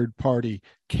as a third-party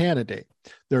candidate.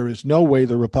 There is no way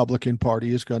the Republican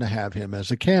Party is going to have him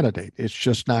as a candidate. It's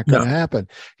just not going to happen.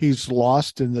 He's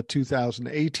lost in the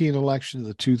 2018 election,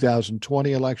 the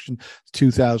 2020 election,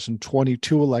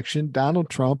 2022 election. Donald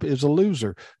Trump is a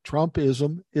loser.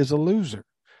 Trumpism is a loser.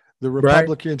 The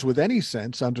Republicans, with any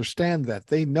sense, understand that.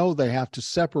 They know they have to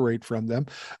separate from them,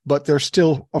 but they're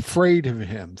still afraid of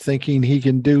him, thinking he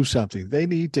can do something. They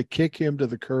need to kick him to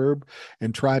the curb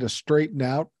and try to straighten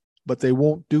out, but they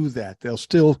won't do that. They'll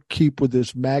still keep with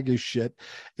this MAGA shit,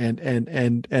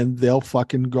 and they'll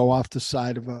fucking go off the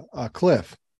side of a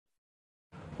cliff.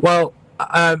 Well,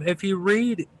 if you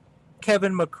read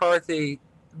Kevin McCarthy,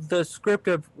 the script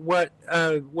of what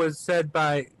was said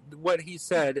by what he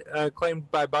said,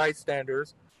 claimed by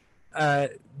bystanders,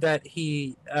 that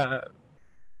he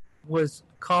was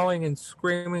calling and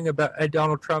screaming at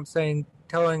Donald Trump,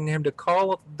 telling him to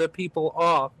call the people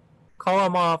off, call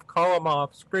him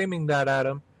off, screaming that at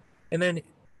him. And then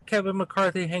Kevin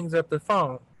McCarthy hangs up the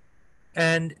phone.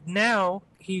 And now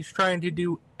he's trying to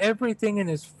do everything in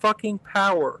his fucking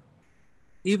power,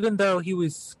 even though he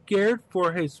was scared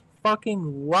for his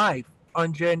fucking life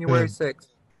on January 6th.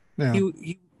 Yeah.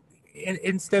 He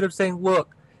instead of saying,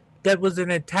 look, that was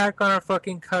an attack on our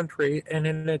fucking country and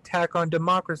an attack on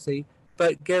democracy,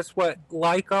 but guess what?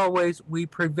 Like always, we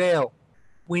prevail.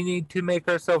 We need to make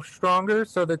ourselves stronger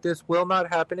so that this will not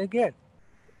happen again.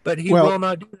 But he will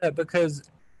not do that because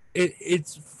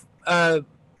it's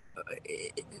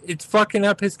fucking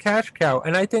up his cash cow.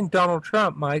 And I think Donald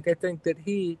Trump, Mike, I think that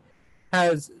he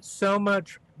has so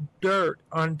much dirt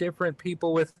on different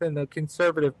people within the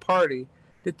conservative party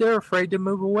that they're afraid to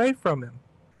move away from him.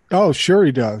 Oh, sure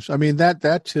he does. I mean,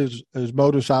 that's his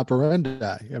modus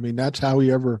operandi. I mean, that's how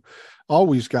he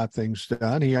always got things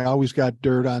done. He always got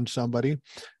dirt on somebody.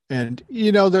 And,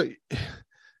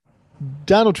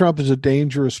 Donald Trump is a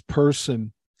dangerous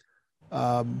person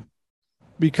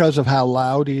because of how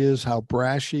loud he is, how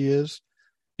brash he is.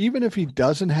 Even if he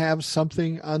doesn't have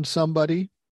something on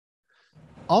somebody,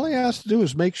 all he has to do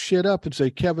is make shit up and say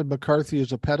Kevin McCarthy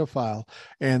is a pedophile,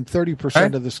 and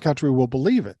 30% of this country will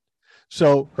believe it.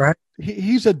 So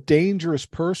he's a dangerous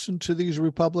person to these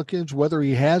Republicans, whether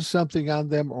he has something on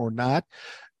them or not.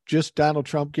 just Donald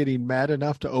Trump getting mad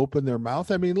enough to open their mouth?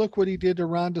 I mean, look what he did to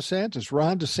Ron DeSantis.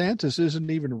 Ron DeSantis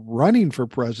isn't even running for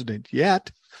president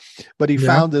yet, but he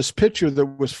found this picture that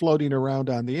was floating around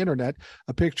on the internet,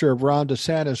 a picture of Ron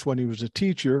DeSantis when he was a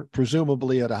teacher,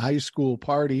 presumably at a high school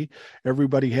party.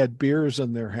 Everybody had beers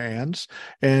in their hands,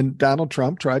 and Donald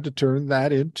Trump tried to turn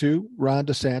that into Ron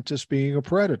DeSantis being a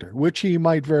predator, which he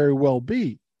might very well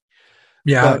be.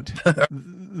 Yeah. But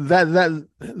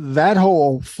that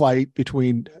whole fight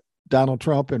between Donald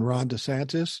Trump and Ron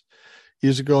DeSantis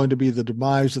is going to be the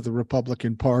demise of the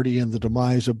Republican Party and the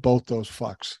demise of both those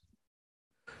fucks.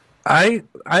 I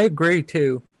agree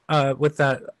too with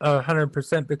that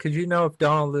 100%, because if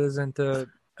Donald isn't the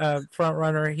front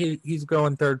runner, he's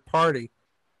going third party.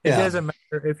 It doesn't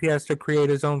matter if he has to create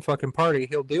his own fucking party;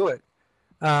 he'll do it.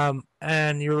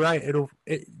 And you're right.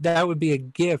 That would be a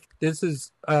gift. This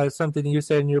is something you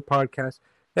said in your podcast.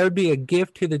 That would be a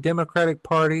gift to the Democratic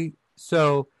Party.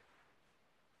 So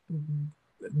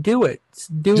do it.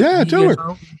 Do it. Do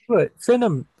it. Send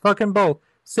them fucking both.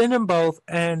 Send them both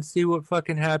and see what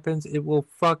fucking happens. It will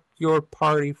fuck your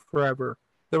party forever.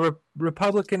 The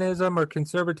Republicanism or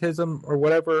conservatism or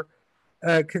whatever,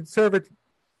 conservatives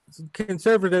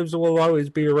will always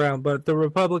be around, but the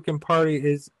Republican Party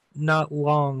is not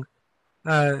long.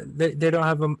 They don't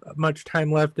have much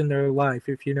time left in their life,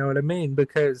 if you know what I mean,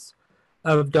 because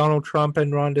of Donald Trump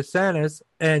and Ron DeSantis,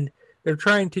 and they're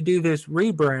trying to do this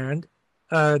rebrand,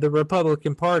 the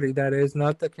Republican Party, that is,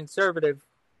 not the conservative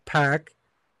pack,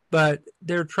 but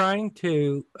they're trying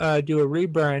to do a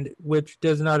rebrand which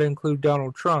does not include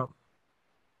Donald Trump.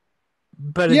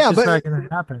 But it's just not going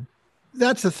to happen.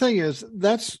 That's the thing is,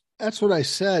 that's what I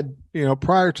said,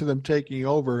 prior to them taking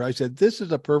over. I said, this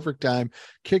is a perfect time.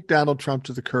 Kick Donald Trump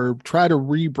to the curb, try to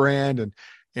rebrand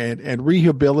and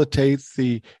rehabilitate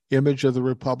the image of the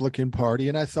Republican Party.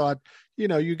 And I thought,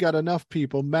 you got enough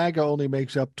people. MAGA only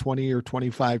makes up 20 or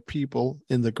 25 people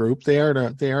in the group. They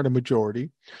aren't a majority.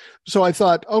 So I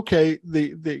thought, okay,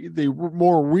 the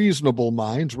more reasonable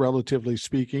minds, relatively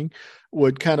speaking,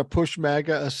 would kind of push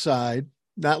MAGA aside,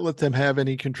 not let them have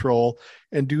any control,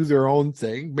 and do their own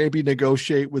thing, maybe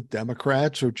negotiate with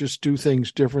Democrats or just do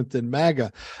things different than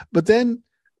MAGA. But then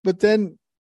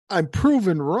I'm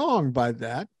proven wrong by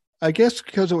that. I guess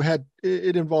because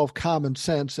it involved common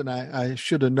sense, and I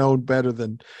should have known better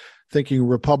than thinking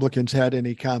Republicans had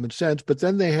any common sense. But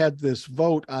then they had this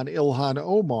vote on Ilhan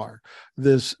Omar,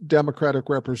 this Democratic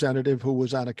representative who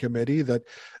was on a committee that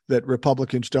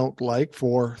Republicans don't like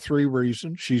for three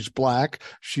reasons. She's black,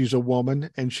 she's a woman,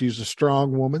 and she's a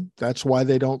strong woman. That's why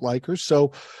they don't like her.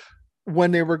 So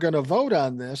when they were going to vote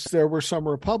on this, there were some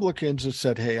Republicans that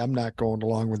said, hey, I'm not going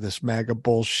along with this MAGA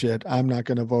bullshit. I'm not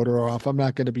going to vote her off. I'm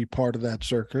not going to be part of that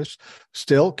circus.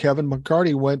 Still, Kevin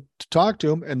McCarthy went to talk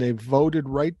to him, and they voted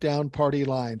right down party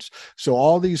lines. So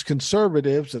all these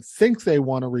conservatives that think they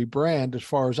want to rebrand, as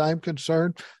far as I'm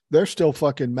concerned, they're still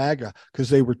fucking MAGA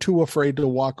because they were too afraid to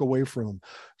walk away from them.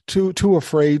 Too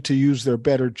afraid to use their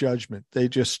better judgment. They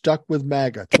just stuck with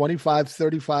MAGA. 25,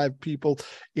 35 people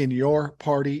in your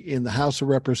party in the House of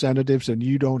Representatives, and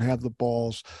you don't have the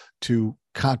balls to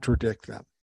contradict them.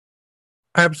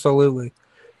 Absolutely.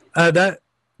 That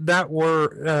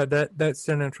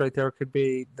sentence right there could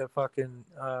be the fucking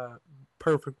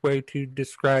perfect way to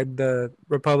describe the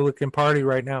Republican Party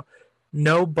right now.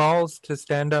 No balls to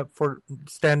stand up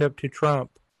to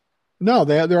Trump. No,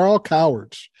 they're all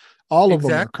cowards. All of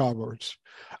them are cowards.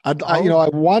 I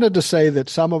wanted to say that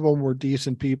some of them were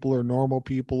decent people or normal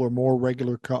people or more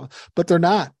regular, but they're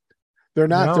not. They're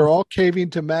not. No. They're all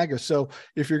caving to MAGA. So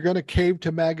if you're going to cave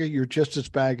to MAGA, you're just as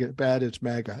bad as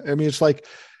MAGA. I mean, it's like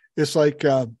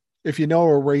if you know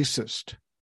a racist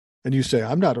and you say,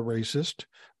 I'm not a racist,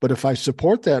 but if I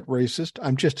support that racist,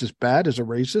 I'm just as bad as a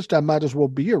racist. I might as well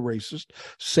be a racist.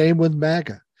 Same with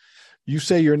MAGA. You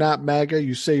say you're not MAGA.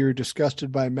 You say you're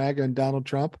disgusted by MAGA and Donald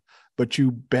Trump, but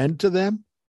you bend to them,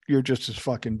 you're just as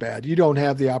fucking bad. You don't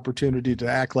have the opportunity to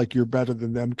act like you're better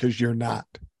than them because you're not.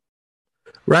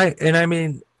 Right. And I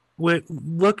mean,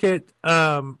 look at,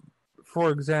 for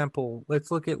example,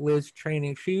 let's look at Liz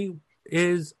Cheney. She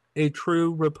is a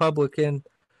true Republican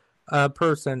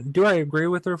person. Do I agree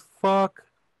with her? Fuck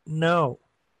no.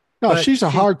 No, she's a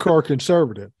hardcore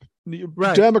conservative.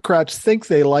 Right. Democrats think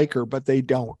they like her, but they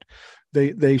don't.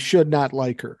 They should not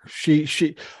like her.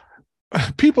 She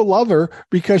people love her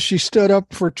because she stood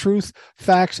up for truth,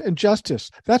 facts, and justice.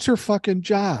 That's her fucking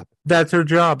job. That's her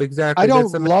job, exactly. I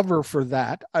don't love her for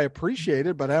that. I appreciate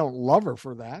it, but I don't love her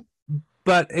for that.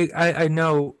 But I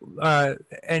know,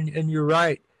 and you're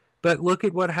right. But look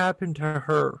at what happened to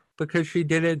her because she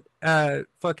didn't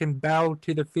fucking bow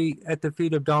to the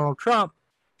feet of Donald Trump.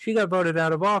 she got voted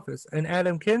out of office. And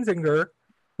Adam Kinzinger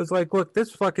was like, look, this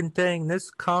fucking thing,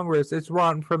 this Congress, it's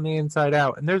rotten from the inside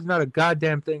out. And there's not a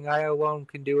goddamn thing I alone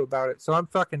can do about it. So I'm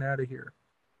fucking out of here.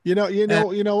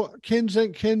 Kinzinger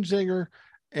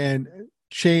and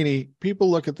Cheney, people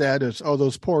look at that as, oh,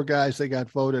 those poor guys, they got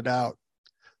voted out.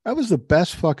 That was the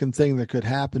best fucking thing that could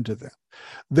happen to them.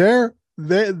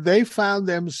 They found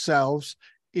themselves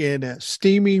in a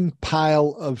steaming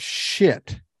pile of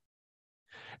shit.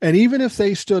 And even if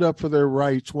they stood up for their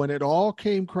rights, when it all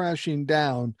came crashing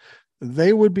down,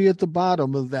 they would be at the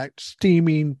bottom of that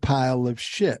steaming pile of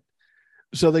shit.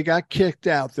 So they got kicked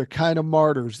out. They're kind of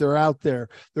martyrs. They're out there.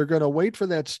 They're going to wait for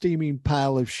that steaming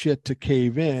pile of shit to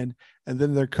cave in, and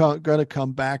then they're going to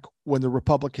come back when the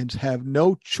Republicans have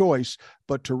no choice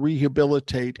but to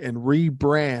rehabilitate and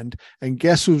rebrand. And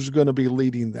guess who's going to be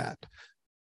leading that?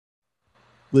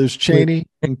 Liz Cheney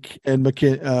and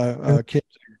Kinzinger.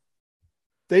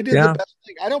 They did the best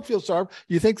thing. I don't feel sorry.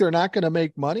 You think they're not going to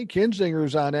make money?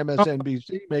 Kinzinger's on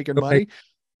MSNBC making money.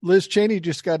 Liz Cheney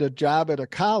just got a job at a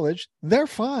college. They're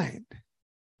fine.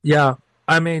 Yeah.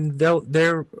 I mean,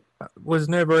 there was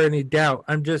never any doubt.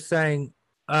 I'm just saying,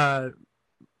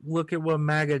 look at what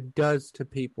MAGA does to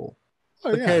people.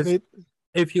 Oh, because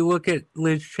if you look at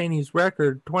Liz Cheney's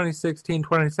record, 2016,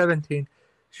 2017,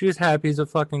 she was happy as a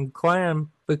fucking clam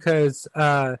because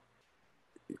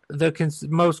the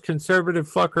most conservative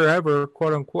fucker ever,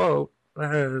 quote unquote,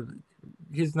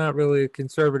 he's not really a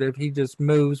conservative. He just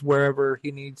moves wherever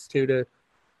he needs to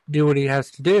do what he has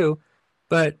to do.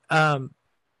 But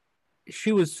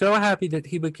she was so happy that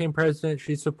he became president.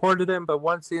 She supported him. But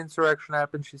once the insurrection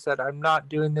happened, she said, I'm not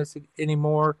doing this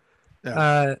anymore.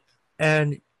 Yeah.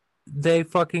 And they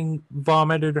fucking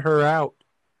vomited her out.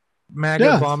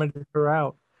 MAGA vomited her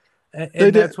out.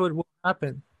 And that's what will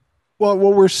happen. Well,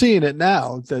 we're seeing it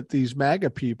now that these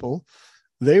MAGA people,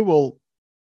 they will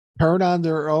turn on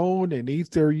their own and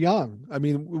eat their young. I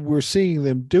mean, we're seeing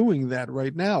them doing that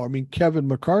right now. I mean, Kevin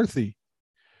McCarthy.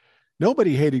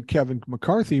 Nobody hated Kevin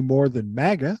McCarthy more than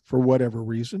MAGA for whatever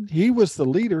reason. He was the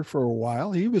leader for a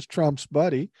while. He was Trump's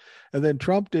buddy. And then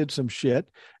Trump did some shit.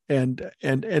 And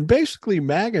basically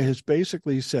MAGA has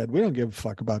basically said, we don't give a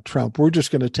fuck about Trump. We're just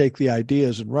going to take the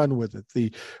ideas and run with it.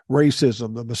 The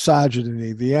racism, the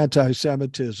misogyny, the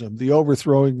anti-Semitism, the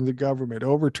overthrowing the government,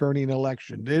 overturning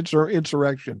election,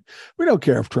 insurrection. We don't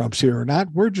care if Trump's here or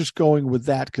not. We're just going with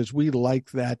that because we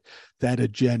like that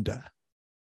agenda.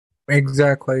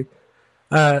 Exactly.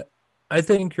 I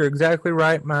think you're exactly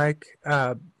right, Mike.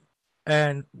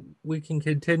 And we can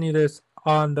continue this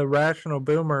on the Rational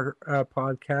Boomer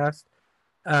podcast.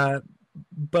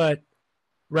 But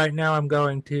right now I'm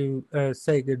going to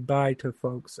say goodbye to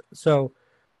folks. So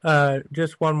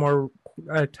just one more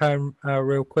time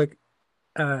real quick.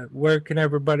 Where can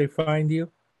everybody find you?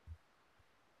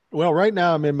 Well, right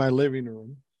now I'm in my living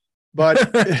room. But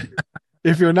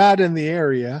if you're not in the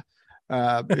area,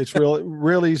 it's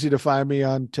real easy to find me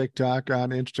on TikTok,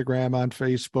 on Instagram, on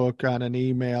Facebook, on an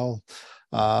email,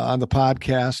 on the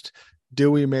podcast.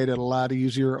 Dewey made it a lot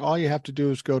easier. All you have to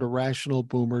do is go to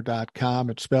rationalboomer.com.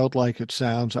 It's spelled like it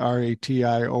sounds,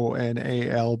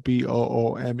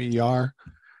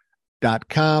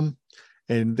 rationalboomer.com.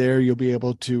 And there you'll be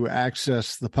able to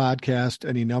access the podcast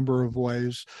any number of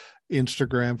ways.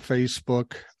 Instagram,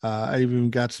 Facebook. I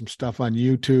even got some stuff on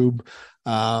YouTube.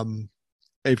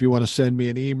 If you want to send me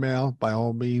an email, by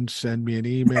all means, send me an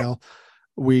email.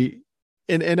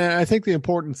 And I think the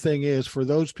important thing is for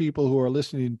those people who are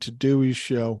listening to Dewey's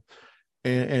show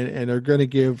and are going to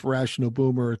give Rational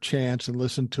Boomer a chance and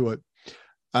listen to it.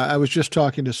 I was just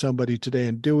talking to somebody today,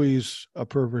 and Dewey's a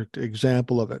perfect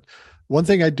example of it. One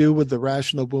thing I do with the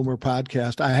Rational Boomer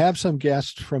podcast, I have some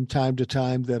guests from time to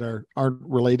time that aren't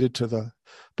related to the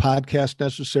podcast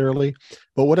necessarily,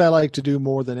 but what I like to do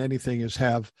more than anything is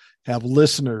have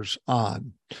listeners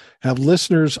on,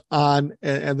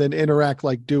 and then interact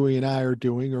like Dewey and I are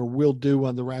doing, or will do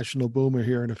on the Rational Boomer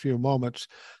here in a few moments,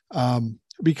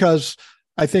 because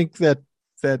I think that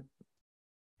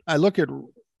I look at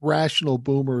Rational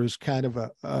Boomer as kind of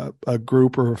a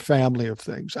group or a family of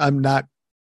things. I'm not,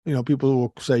 people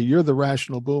will say, you're the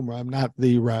Rational Boomer. I'm not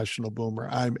the Rational Boomer.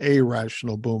 I'm a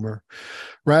Rational Boomer.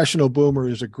 Rational Boomer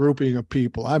is a grouping of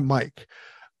people. I'm Mike.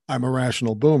 I'm a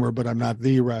Rational Boomer, but I'm not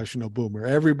the Rational Boomer.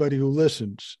 Everybody who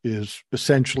listens is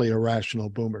essentially a Rational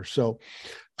Boomer. So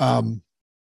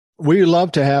we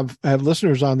love to have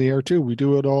listeners on the air too. We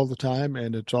do it all the time,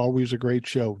 and it's always a great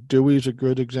show. Dewey's a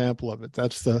good example of it.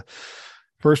 That's the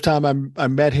first time I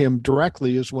met him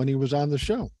directly is when he was on the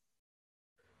show.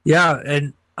 Yeah,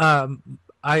 and I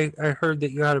heard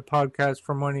that you had a podcast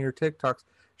from one of your TikToks.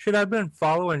 Should I have been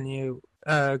following you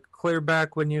clear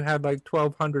back when you had like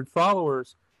 1,200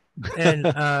 followers. And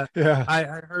Yeah.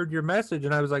 I heard your message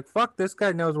and I was like, fuck, this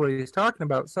guy knows what he's talking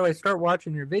about. So I start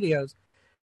watching your videos.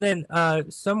 Then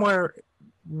somewhere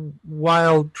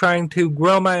while trying to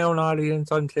grow my own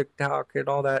audience on TikTok and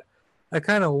all that, I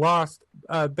kind of lost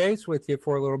base with you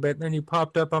for a little bit. And then you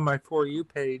popped up on my For You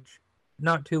page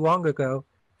not too long ago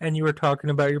and you were talking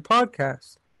about your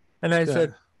podcast. And I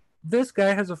said, this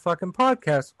guy has a fucking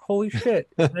podcast. Holy shit.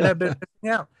 And I've been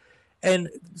missing out. And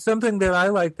something that I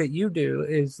like that you do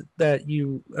is that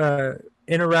you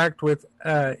interact with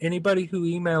anybody who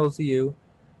emails you,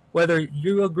 whether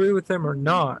you agree with them or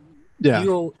not. Yeah.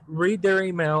 You'll read their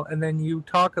email and then you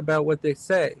talk about what they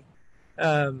say.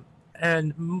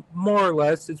 And more or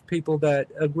less it's people that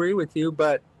agree with you,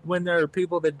 but when there are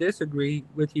people that disagree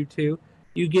with you too,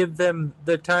 you give them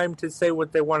the time to say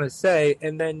what they want to say,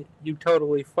 and then you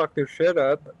totally fuck their shit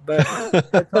up. But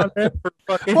that's on them for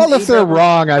fucking. Well, if they're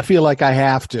wrong, I feel like I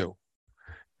have to.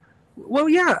 Well,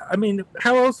 yeah. I mean,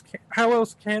 how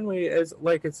else can we, as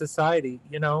like a society,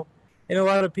 you know? And a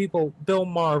lot of people, Bill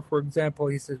Maher, for example,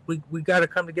 he says we got to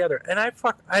come together, and I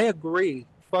agree.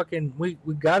 Fucking, we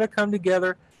got to come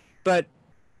together, but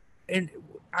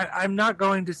I'm not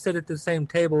going to sit at the same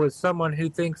table as someone who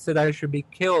thinks that I should be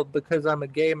killed because I'm a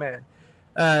gay man,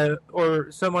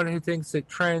 or someone who thinks that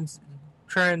trans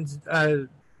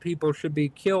people should be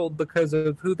killed because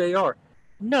of who they are.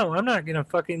 No, I'm not going to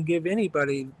fucking give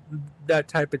anybody that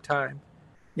type of time,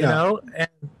 you know?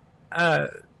 And,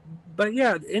 but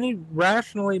yeah, any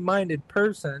rationally minded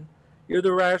person, you're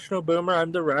the rational boomer,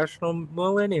 I'm the rational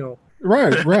millennial.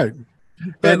 Right.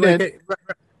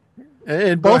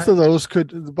 And both of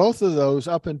those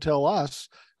up until us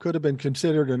could have been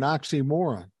considered an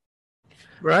oxymoron.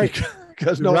 Right.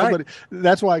 Because nobody,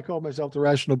 that's why I call myself the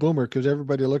rational boomer, because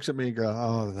everybody looks at me and go,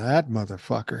 oh, that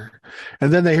motherfucker.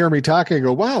 And then they hear me talking and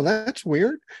go, wow, that's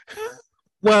weird.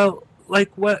 Well,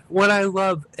 like what I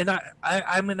love, and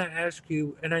I'm going to ask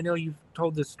you, and I know you've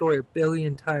told this story a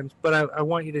billion times, but I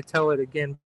want you to tell it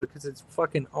again because it's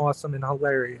fucking awesome and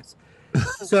hilarious.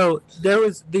 So there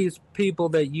was these people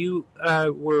that you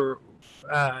were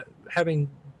having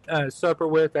supper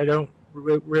with. I don't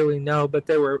really know, but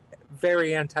they were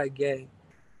very anti-gay.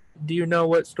 Do you know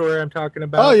what story I'm talking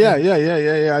about? Oh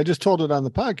yeah. I just told it on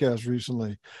the podcast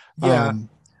recently. Yeah.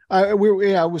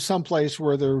 I was someplace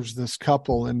where there was this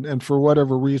couple, and for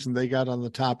whatever reason they got on the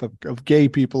topic of gay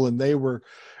people, and they were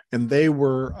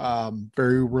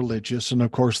very religious, and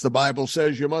of course the Bible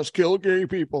says you must kill gay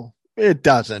people. It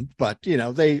doesn't, but you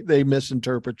know, they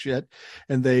misinterpret shit,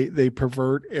 and they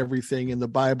pervert everything in the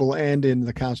Bible and in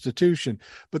the Constitution.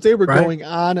 But they were going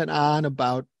on and on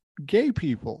about gay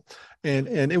people, and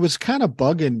it was kind of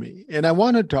bugging me. And I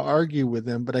wanted to argue with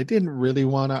them, but I didn't really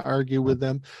want to argue with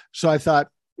them. So I thought,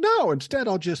 no, instead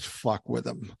I'll just fuck with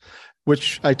them,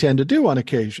 which I tend to do on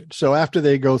occasion. So after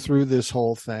they go through this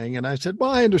whole thing, and I said,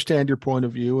 well, I understand your point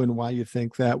of view and why you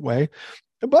think that way,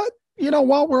 but you know,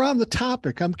 while we're on the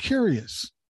topic, I'm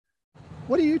curious.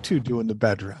 What do you two do in the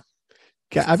bedroom?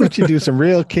 I bet you do some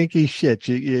real kinky shit.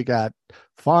 You got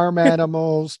farm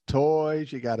animals,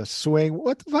 toys, you got a swing.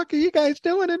 What the fuck are you guys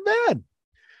doing in bed?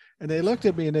 And they looked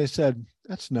at me and they said,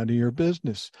 that's none of your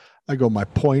business. I go, my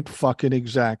point fucking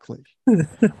exactly.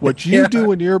 What you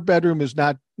do in your bedroom is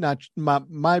not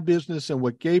my business, and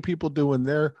what gay people do in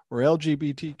their, or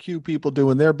LGBTQ people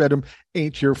do in their bedroom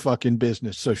ain't your fucking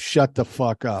business. So shut the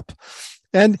fuck up.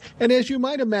 And as you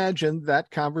might imagine, that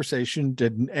conversation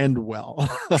didn't end well.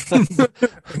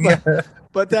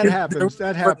 but that happens.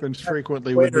 That happens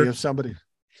frequently with me. If somebody,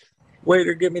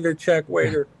 waiter, give me the check.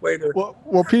 Waiter.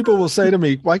 Well, people will say to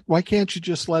me, why can't you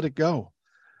just let it go?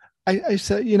 I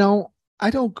said, you know,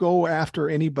 I don't go after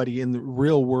anybody in the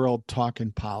real world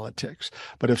talking politics.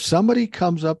 But if somebody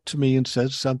comes up to me and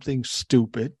says something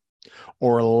stupid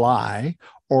or a lie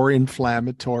or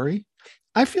inflammatory,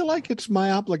 I feel like it's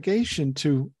my obligation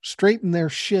to straighten their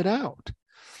shit out.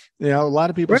 You know, a lot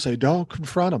of people say, don't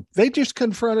confront them. They just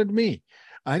confronted me.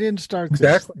 I didn't start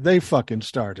this. They fucking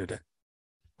started it.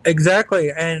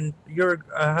 Exactly. And you're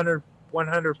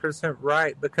 100%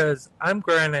 right, because I'm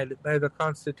granted by the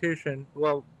Constitution,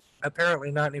 well,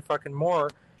 apparently not any fucking more,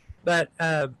 but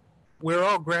we're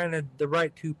all granted the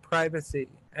right to privacy.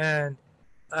 And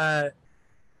who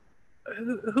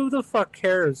the fuck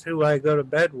cares who I go to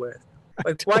bed with?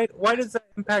 Like, why does that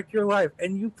impact your life?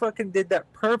 And you fucking did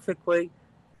that perfectly.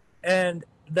 And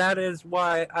that is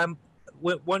why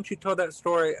once you told that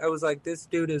story, I was like, this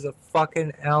dude is a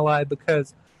fucking ally,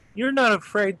 because you're not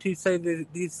afraid to say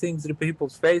these things to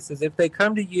people's faces. If they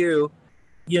come to you,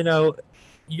 you know,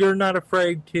 you're not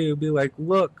afraid to be like,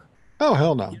 look. Oh,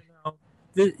 hell no. You know,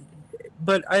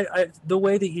 but I the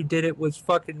way that you did it was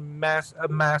fucking a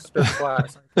master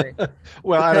class, I think.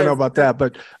 Well, I don't know Because about that,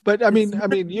 but it's I not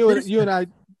mean,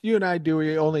 you and I do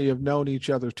we only have known each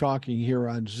other talking here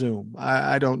on Zoom.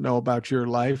 I don't know about your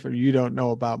life, or you don't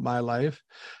know about my life,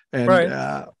 and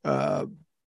right.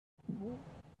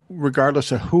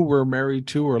 Regardless of who we're married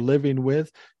to or living with,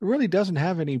 it really doesn't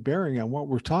have any bearing on what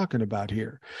we're talking about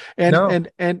here. And No.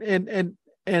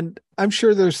 and I'm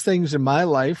sure there's things in my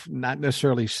life, not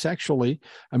necessarily sexually.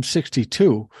 I'm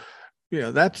 62.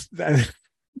 That's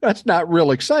not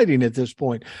real exciting at this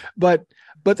point. But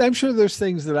I'm sure there's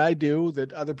things that I do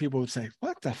that other people would say,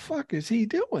 "What the fuck is he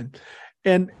doing?"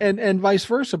 And vice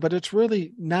versa. But it's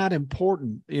really not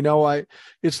important.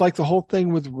 It's like the whole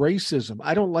thing with racism.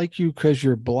 I don't like you because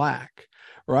you're black,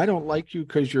 or I don't like you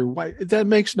because you're white. That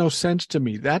makes no sense to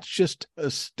me. That's just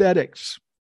aesthetics.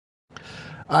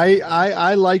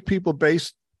 I like people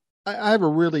based. I have a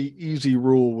really easy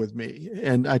rule with me,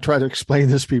 and I try to explain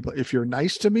this to people. If you're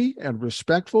nice to me and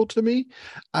respectful to me,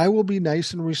 I will be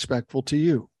nice and respectful to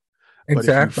you. But if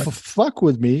you Exactly. fuck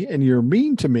with me and you're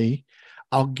mean to me,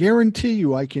 I'll guarantee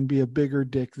you I can be a bigger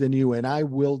dick than you, and I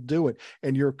will do it.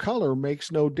 And your color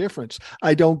makes no difference.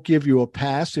 I don't give you a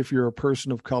pass if you're a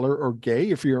person of color or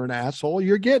gay. If you're an asshole,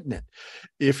 you're getting it.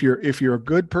 If you're a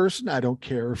good person, I don't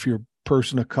care if you're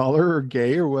person of color or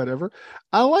gay or whatever.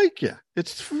 I like you.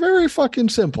 It's very fucking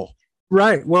simple.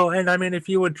 Right. Well, and I mean, if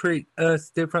you would treat us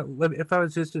different, if I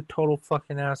was just a total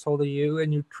fucking asshole to you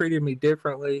and you treated me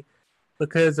differently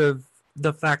because of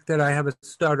the fact that I have a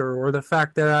stutter or the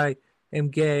fact that I am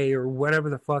gay or whatever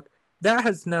the fuck, that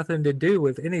has nothing to do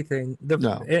with anything.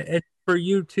 No. And for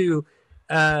you to,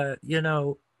 you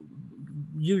know,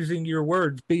 using your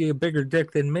words, be a bigger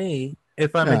dick than me,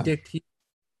 if I'm a Yeah. dick to you,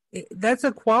 that's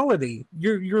a quality.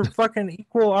 You're fucking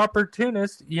equal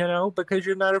opportunist, because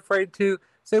you're not afraid to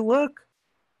say, look,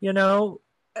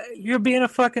 you're being a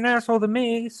fucking asshole to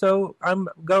me, so I'm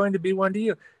going to be one to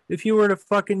you. If you were to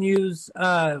fucking use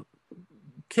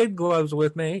kid gloves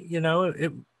with me,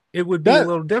 it would be a That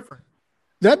little different.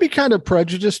 that'd be kind of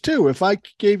prejudice too. If I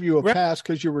gave you a Right. pass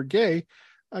because you were gay,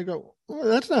 I go, well,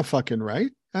 that's not fucking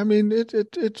right. I mean,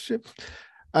 it's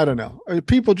I don't know.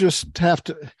 People just have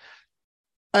to.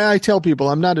 I tell people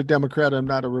I'm not a Democrat. I'm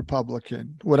not a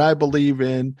Republican. What I believe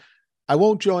in, I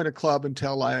won't join a club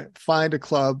until I find a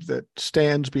club that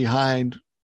stands behind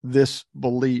this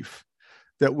belief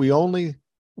that we only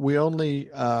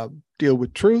deal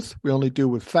with truth, we only deal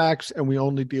with facts, and we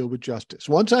only deal with justice.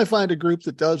 Once I find a group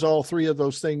that does all three of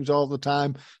those things all the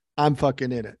time, I'm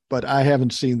fucking in it. But I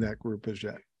haven't seen that group as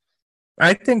yet.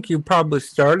 I think you probably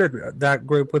started that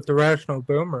group with the Rational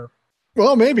Boomer.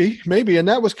 Well, maybe, and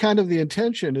that was kind of the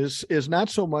intention. Is not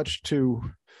so much to,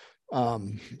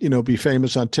 be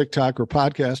famous on TikTok or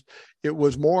podcast. It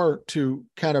was more to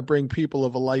kind of bring people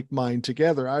of a like mind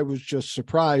together. I was just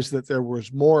surprised that there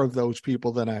was more of those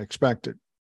people than I expected.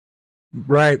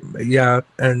 Right. Yeah.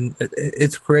 And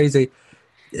it's crazy.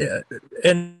 Yeah.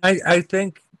 And I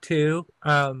think too,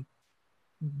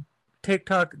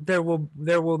 TikTok, there will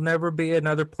never be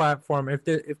another platform if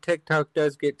TikTok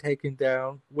does get taken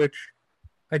down, which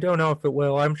I don't know if it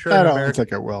will. I'm sure I don't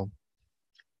think it will.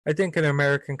 I think an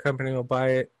American company will buy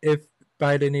it if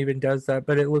Biden even does that,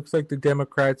 but it looks like the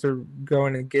Democrats are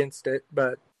going against it.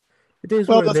 But it is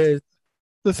what it is.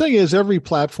 The thing is, every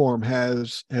platform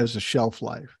has a shelf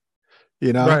life.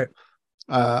 Right.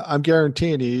 I'm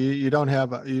guaranteeing you don't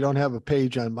have a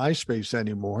page on MySpace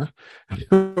anymore,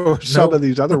 or some of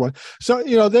these other ones. So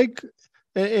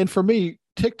and for me,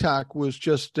 TikTok was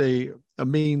just a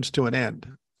means to an end.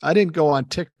 I didn't go on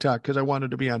TikTok because I wanted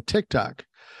to be on TikTok.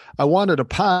 I wanted a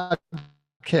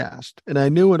podcast, and I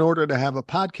knew in order to have a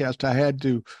podcast, I had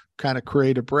to kind of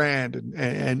create a brand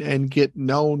and get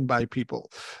known by people.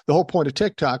 The whole point of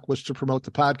TikTok was to promote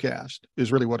the podcast,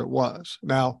 is really what it was.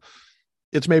 Now,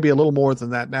 it's maybe a little more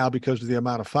than that now because of the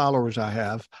amount of followers I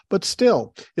have. But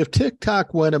still, if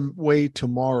TikTok went away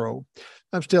tomorrow,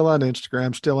 I'm still on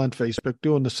Instagram, still on Facebook,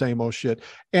 doing the same old shit.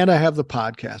 And I have the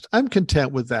podcast. I'm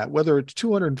content with that. Whether it's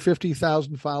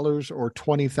 250,000 followers or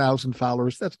 20,000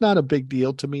 followers, that's not a big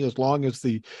deal to me as long as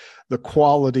the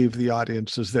quality of the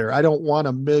audience is there. I don't want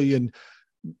a million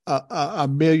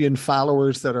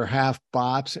followers that are half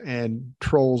bots and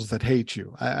trolls that hate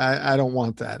you. I don't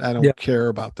want that. I don't care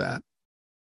about that.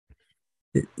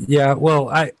 Yeah, well,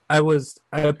 I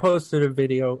posted a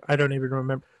video. I don't even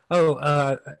remember.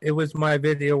 It was my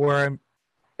video where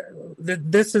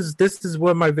this is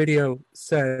what my video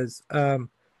says.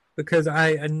 Because I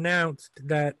announced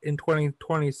that in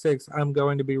 2026 I'm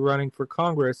going to be running for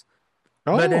Congress,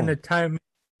 but in the time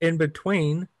in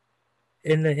between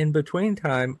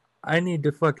time, I need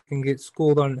to fucking get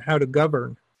schooled on how to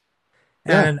govern.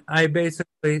 Yeah. And I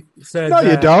basically said, No,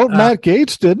 you don't. Matt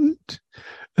Gaetz didn't.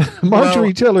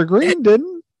 Marjorie Taylor Greene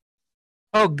didn't.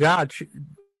 Oh, God.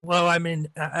 Well, I mean,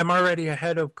 I'm already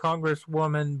ahead of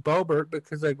Congresswoman Boebert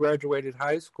because I graduated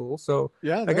high school. So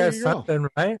yeah, I got something,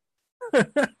 right?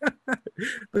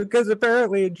 Because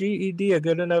apparently a GED, a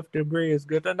good enough degree, is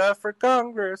good enough for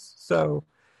Congress. So,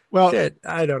 well, shit,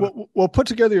 I don't know. We'll put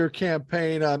together your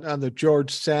campaign on the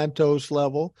George Santos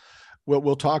level.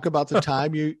 We'll talk about the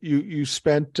time you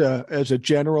spent as a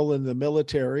general in the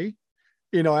military,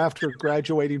 after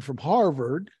graduating from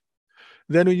Harvard.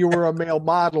 Then you were a male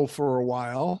model for a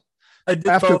while. I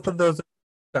did both of those at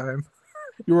the time.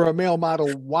 You were a male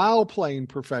model while playing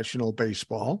professional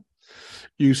baseball.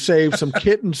 You saved some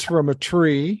kittens from a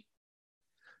tree.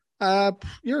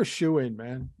 You're a shoo-in,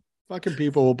 man. Fucking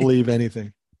people will believe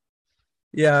anything.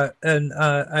 Yeah, and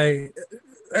I'm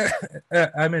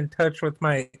in touch with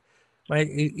my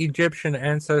Egyptian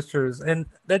ancestors, and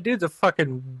that dude's a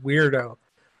fucking weirdo.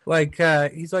 Like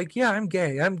he's like, yeah, I'm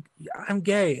gay. I'm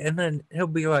gay, and then he'll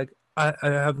be like, I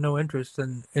have no interest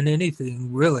in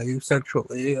anything really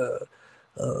sexually,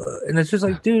 and it's just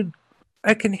like, dude,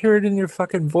 I can hear it in your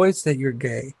fucking voice that you're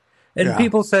gay. And Yeah.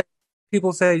 people say,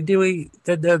 Dewey,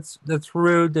 that's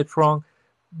rude, that's wrong.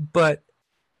 But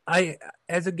I,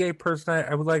 as a gay person,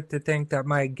 I would like to think that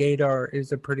my gaydar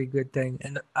is a pretty good thing.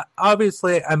 And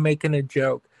obviously, I'm making a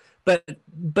joke, but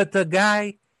the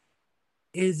guy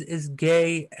is as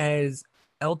gay as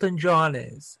Elton John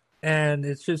is, and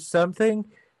it's just something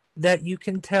that you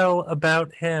can tell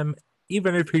about him,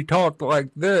 even if he talked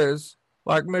like this,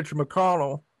 like Mitch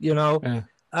McConnell. Yeah.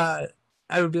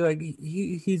 I would be like,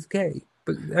 he's gay.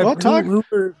 But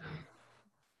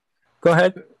go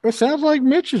ahead. It sounds like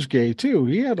Mitch is gay too.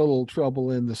 He had a little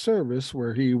trouble in the service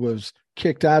where he was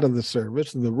kicked out of the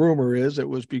service, and the rumor is it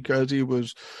was because he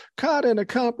was caught in a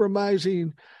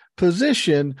compromising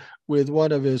position with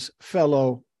one of his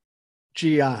fellow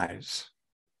GIs.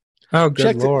 Oh,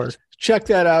 good Lord! Check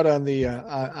that out on the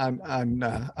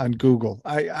on Google.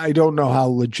 I don't know how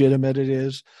legitimate it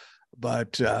is,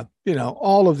 but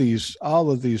all of these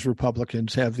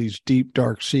Republicans have these deep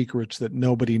dark secrets that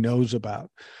nobody knows about.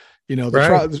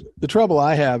 The trouble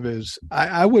I have is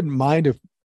I wouldn't mind if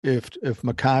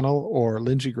McConnell or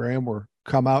Lindsey Graham were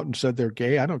come out and said they're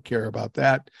gay. I don't care about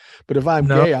that. But if I'm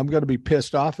gay, I'm going to be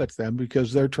pissed off at them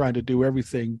because they're trying to do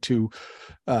everything to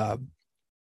harm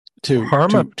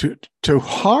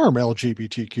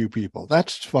LGBTQ people.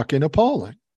 That's fucking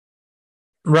appalling.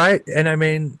 Right. And I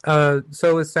mean,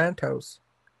 so is Santos.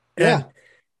 Yeah. And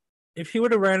if he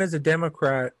would have ran as a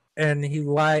Democrat and he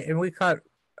lied, and we caught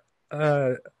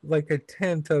like a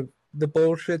tenth of the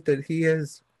bullshit that he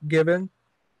has given,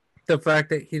 the fact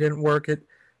that he didn't work at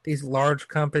these large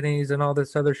companies and all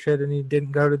this other shit, and he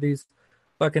didn't go to these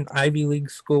fucking Ivy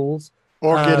League schools.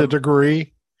 Or get a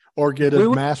degree, or get a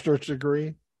master's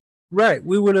degree. Right.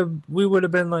 We would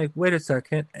have been like, wait a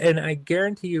second. And I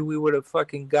guarantee you we would have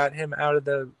fucking got him out of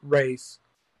the race.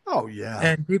 Oh, yeah.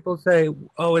 And people say,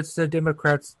 oh, it's the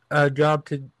Democrats' job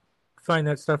to find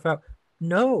that stuff out.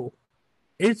 No.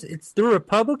 It's the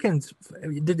Republicans.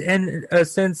 And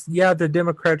since, the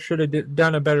Democrats should have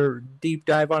done a better deep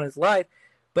dive on his life,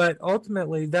 but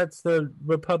ultimately that's the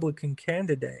Republican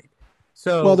candidate.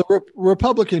 So, well, the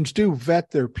Republicans do vet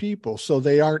their people, so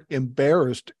they aren't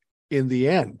embarrassed in the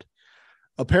end.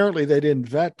 Apparently, they didn't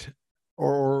vet,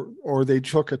 or they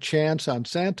took a chance on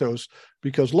Santos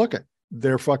because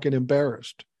they're fucking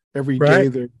embarrassed. Every day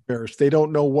they're embarrassed. They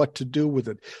don't know what to do with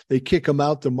it. They kick him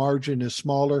out. The margin is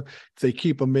smaller. If they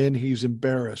keep him in, he's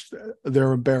embarrassed.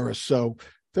 They're embarrassed. So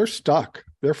they're stuck.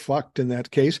 They're fucked in that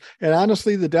case. And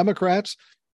honestly, the Democrats,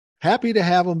 happy to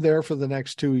have him there for the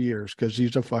next 2 years because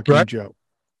he's a fucking joke.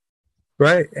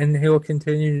 Right. And he'll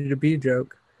continue to be a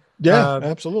joke. Yeah,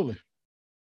 absolutely.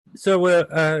 So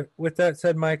with that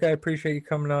said, Mike, I appreciate you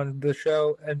coming on the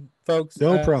show. And folks,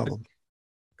 no problem.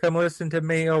 Come listen to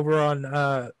me over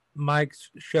on Mike's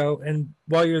show. And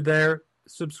while you're there,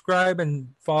 subscribe and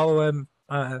follow him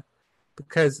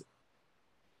because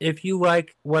if you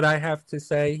like what I have to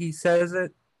say, he says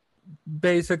it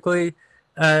basically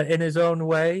in his own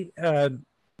way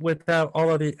without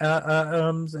all of the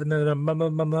ums and then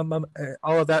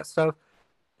all of that stuff.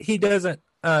 He doesn't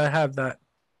have that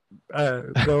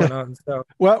going on. So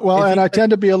well, and I tend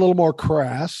to be a little more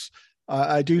crass.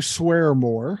 I do swear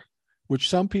more, which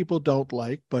some people don't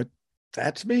like, but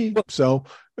that's me. So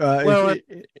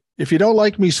if you don't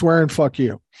like me swearing, fuck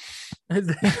you.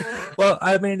 Well,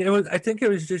 I mean, I think it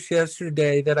was just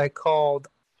yesterday that I called,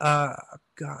 God,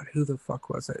 who the fuck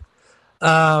was it?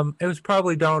 It was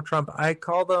probably Donald Trump. I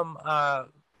called him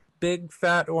big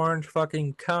fat orange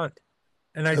fucking cunt.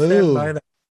 And I stand by that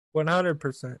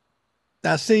 100%.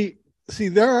 Now, see,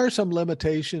 there are some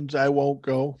limitations I won't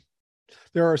go.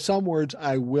 There are some words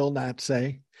I will not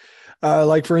say.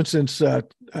 Like, for instance,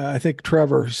 I think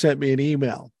Trevor sent me an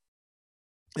email.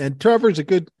 And Trevor's a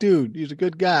good dude. He's a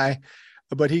good guy,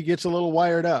 but he gets a little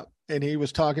wired up. And he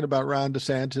was talking about Ron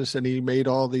DeSantis, and he made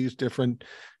all these different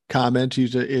comments.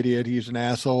 He's an idiot. He's an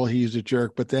asshole. He's a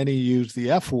jerk. But then he used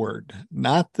the F word,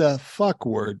 not the fuck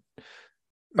word.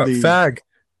 Fag.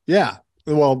 Yeah.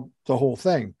 Well, the whole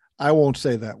thing. I won't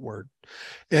say that word.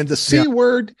 And the C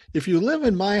word, if you live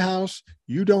in my house,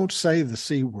 you don't say the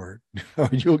C word or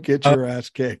you'll get your ass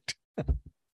kicked.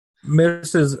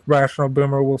 Mrs. Rational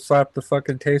Boomer will slap the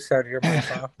fucking taste out of your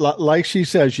mouth. Like she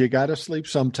says, you got to sleep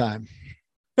sometime.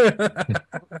 Here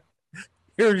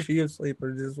she is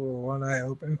sleeping just with one eye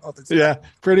open all the time. Yeah,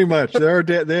 pretty much. There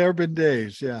have been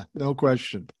days. Yeah, no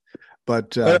question.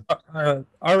 But all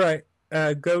right.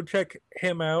 Go check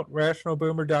him out,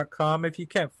 rationalboomer.com. If you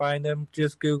can't find him,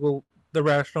 just Google the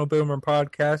Rational Boomer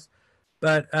podcast.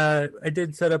 But I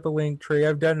did set up a link tree.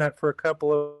 I've done that for a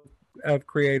couple of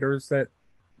creators that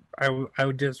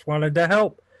I just wanted to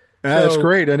help. That's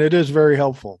great, and it is very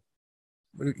helpful.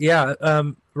 Yeah,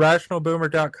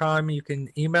 rationalboomer.com. You can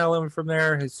email him from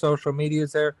there. His social media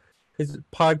is there. His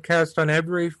podcast on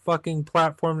every fucking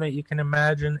platform that you can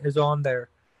imagine is on there.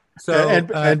 So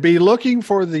and be looking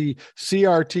for the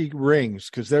CRT rings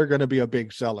because they're going to be a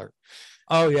big seller.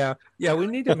 Oh yeah, we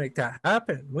need to make that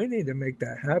happen.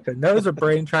 That was a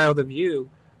brainchild of you,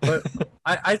 but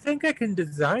I think I can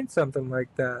design something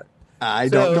like that.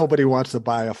 Nobody wants to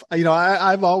buy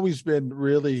I've always been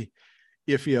really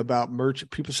iffy about merch.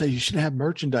 People say you should have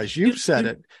merchandise. You've said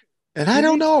it, and I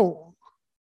don't know.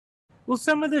 Well,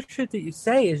 some of the shit that you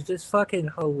say is just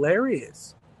fucking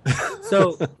hilarious.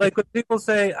 So, like when people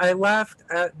say, I laughed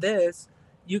at this,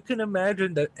 you can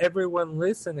imagine that everyone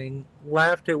listening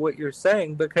laughed at what you're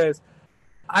saying because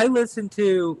I listen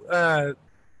to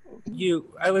your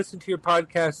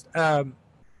podcast. I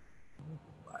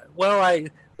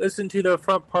listen to the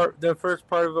first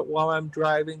part of it while I'm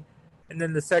driving, and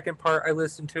then the second part I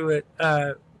listen to it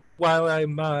while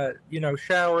I'm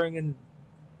showering and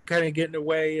kind of getting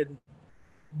away and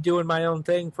doing my own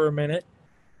thing for a minute.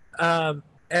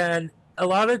 And a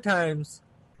lot of times,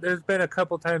 there's been a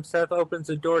couple times Seth opens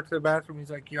the door to the bathroom.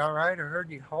 He's like, "You all right? I heard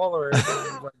you holler." And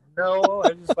I'm like, "No,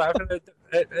 I'm just laughing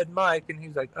at Mike." And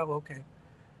he's like, "Oh, okay."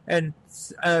 And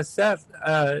Seth,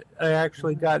 I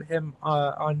actually got him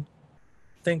on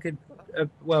thinking,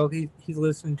 he's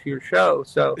listening to your show.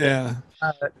 So, yeah.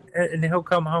 And he'll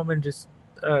come home and just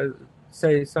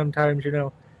say sometimes,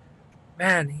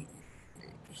 man,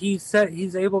 he's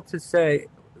able to say,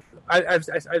 I've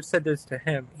said this to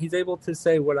him. He's able to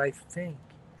say what I think,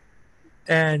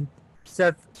 and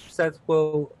Seth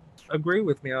will agree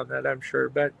with me on that, I'm sure.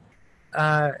 But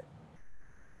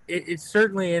it's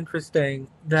certainly interesting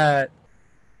that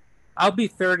I'll be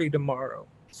 30 tomorrow.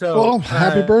 So,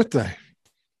 happy birthday!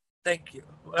 Thank you.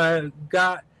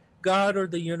 God or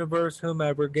the universe,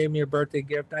 whomever, gave me a birthday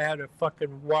gift. I had a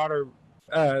fucking water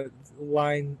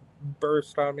line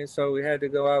burst on me, so we had to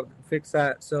go out and fix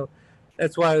that. So.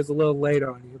 That's why I was a little late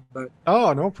on you, but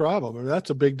no problem.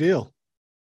 That's a big deal.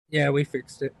 Yeah, we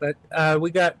fixed it. But we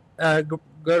got go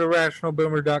to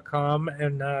rationalboomer.com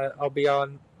and I'll be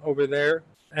on over there.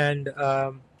 And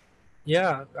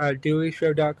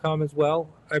DeweyShow.com as well.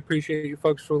 I appreciate you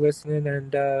folks for listening,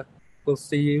 and we'll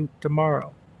see you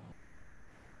tomorrow.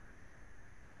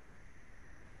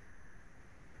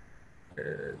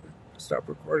 Stop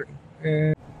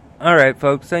recording. All right,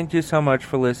 folks, thank you so much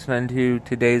for listening to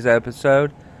today's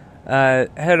episode.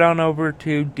 Head on over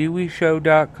to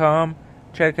DeweyShow.com.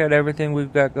 Check out everything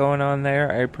we've got going on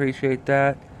there. I appreciate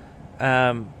that.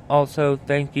 Also,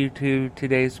 thank you to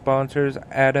today's sponsors,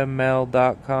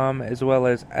 AdamMale.com as well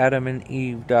as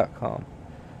AdamandEve.com.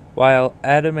 While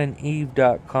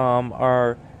AdamandEve.com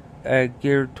are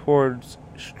geared towards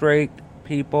straight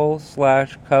people /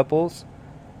 couples,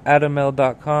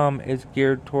 AdamMale.com is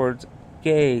geared towards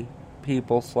gay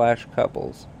people /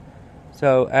 couples.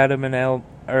 So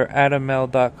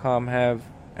AdamMale.com has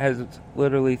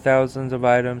literally thousands of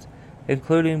items,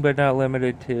 including but not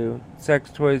limited to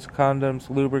sex toys, condoms,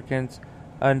 lubricants,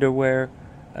 underwear,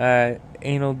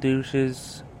 anal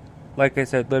douches. Like I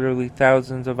said, literally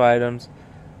thousands of items.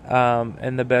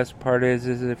 And the best part is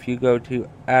if you go to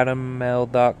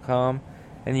AdamMale.com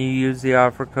and you use the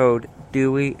offer code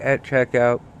Dewey at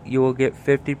checkout, you will get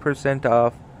 50%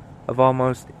 off of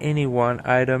almost any one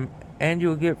item, and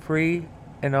you'll get free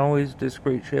and always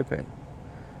discreet shipping.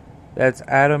 That's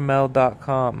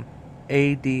AdamMale.com,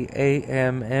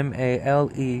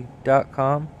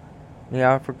 ADAMMALE.com. The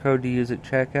offer code to use at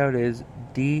checkout is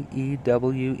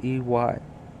DEWEY.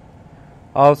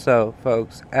 Also,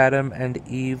 folks, Adam and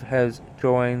Eve has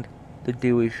joined the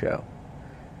Dewey Show.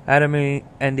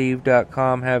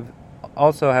 AdamandEve.com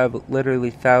also have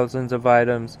literally thousands of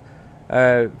items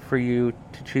for you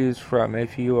to choose from.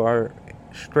 If you are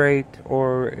straight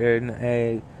or in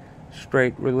a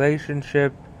straight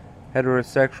relationship,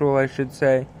 heterosexual I should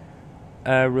say,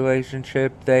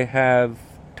 relationship, they have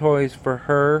toys for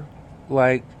her,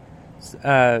 like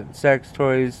sex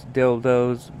toys,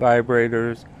 dildos,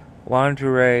 vibrators,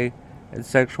 lingerie, and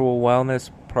sexual wellness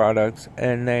products,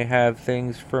 and they have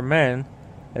things for men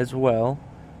as well,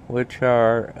 which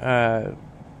are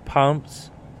pumps,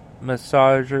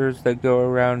 massagers that go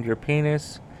around your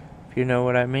penis, if you know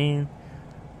what I mean,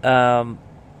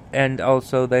 and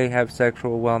also they have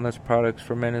sexual wellness products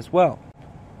for men as well.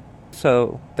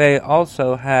 So they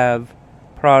also have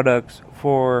products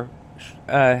for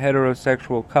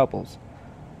heterosexual couples.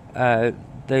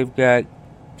 They've got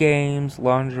games,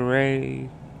 lingerie,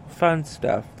 fun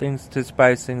stuff, things to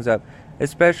spice things up,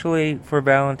 especially for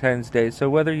Valentine's Day. So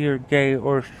whether you're gay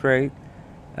or straight,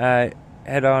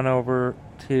 head on over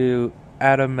to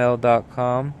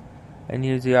adammale.com and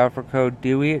use the offer code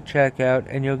Dewey at checkout,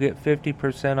 and you'll get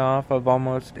 50% off of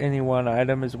almost any one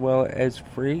item, as well as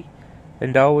free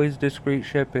and always discreet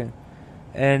shipping.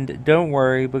 And don't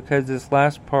worry, because this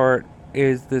last part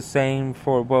is the same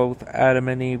for both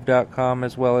AdamandEve.com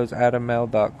as well as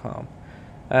AdamMale.com.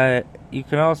 You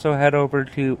can also head over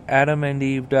to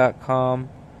AdamandEve.com.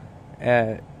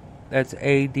 That's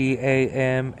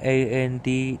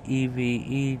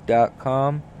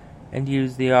AdamandEve.com, and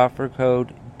use the offer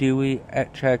code Dewey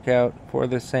at checkout for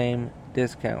the same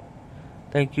discount.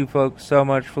 Thank you folks so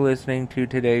much for listening to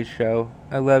today's show.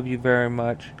 I love you very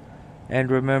much. And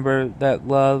remember that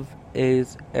love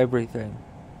is everything.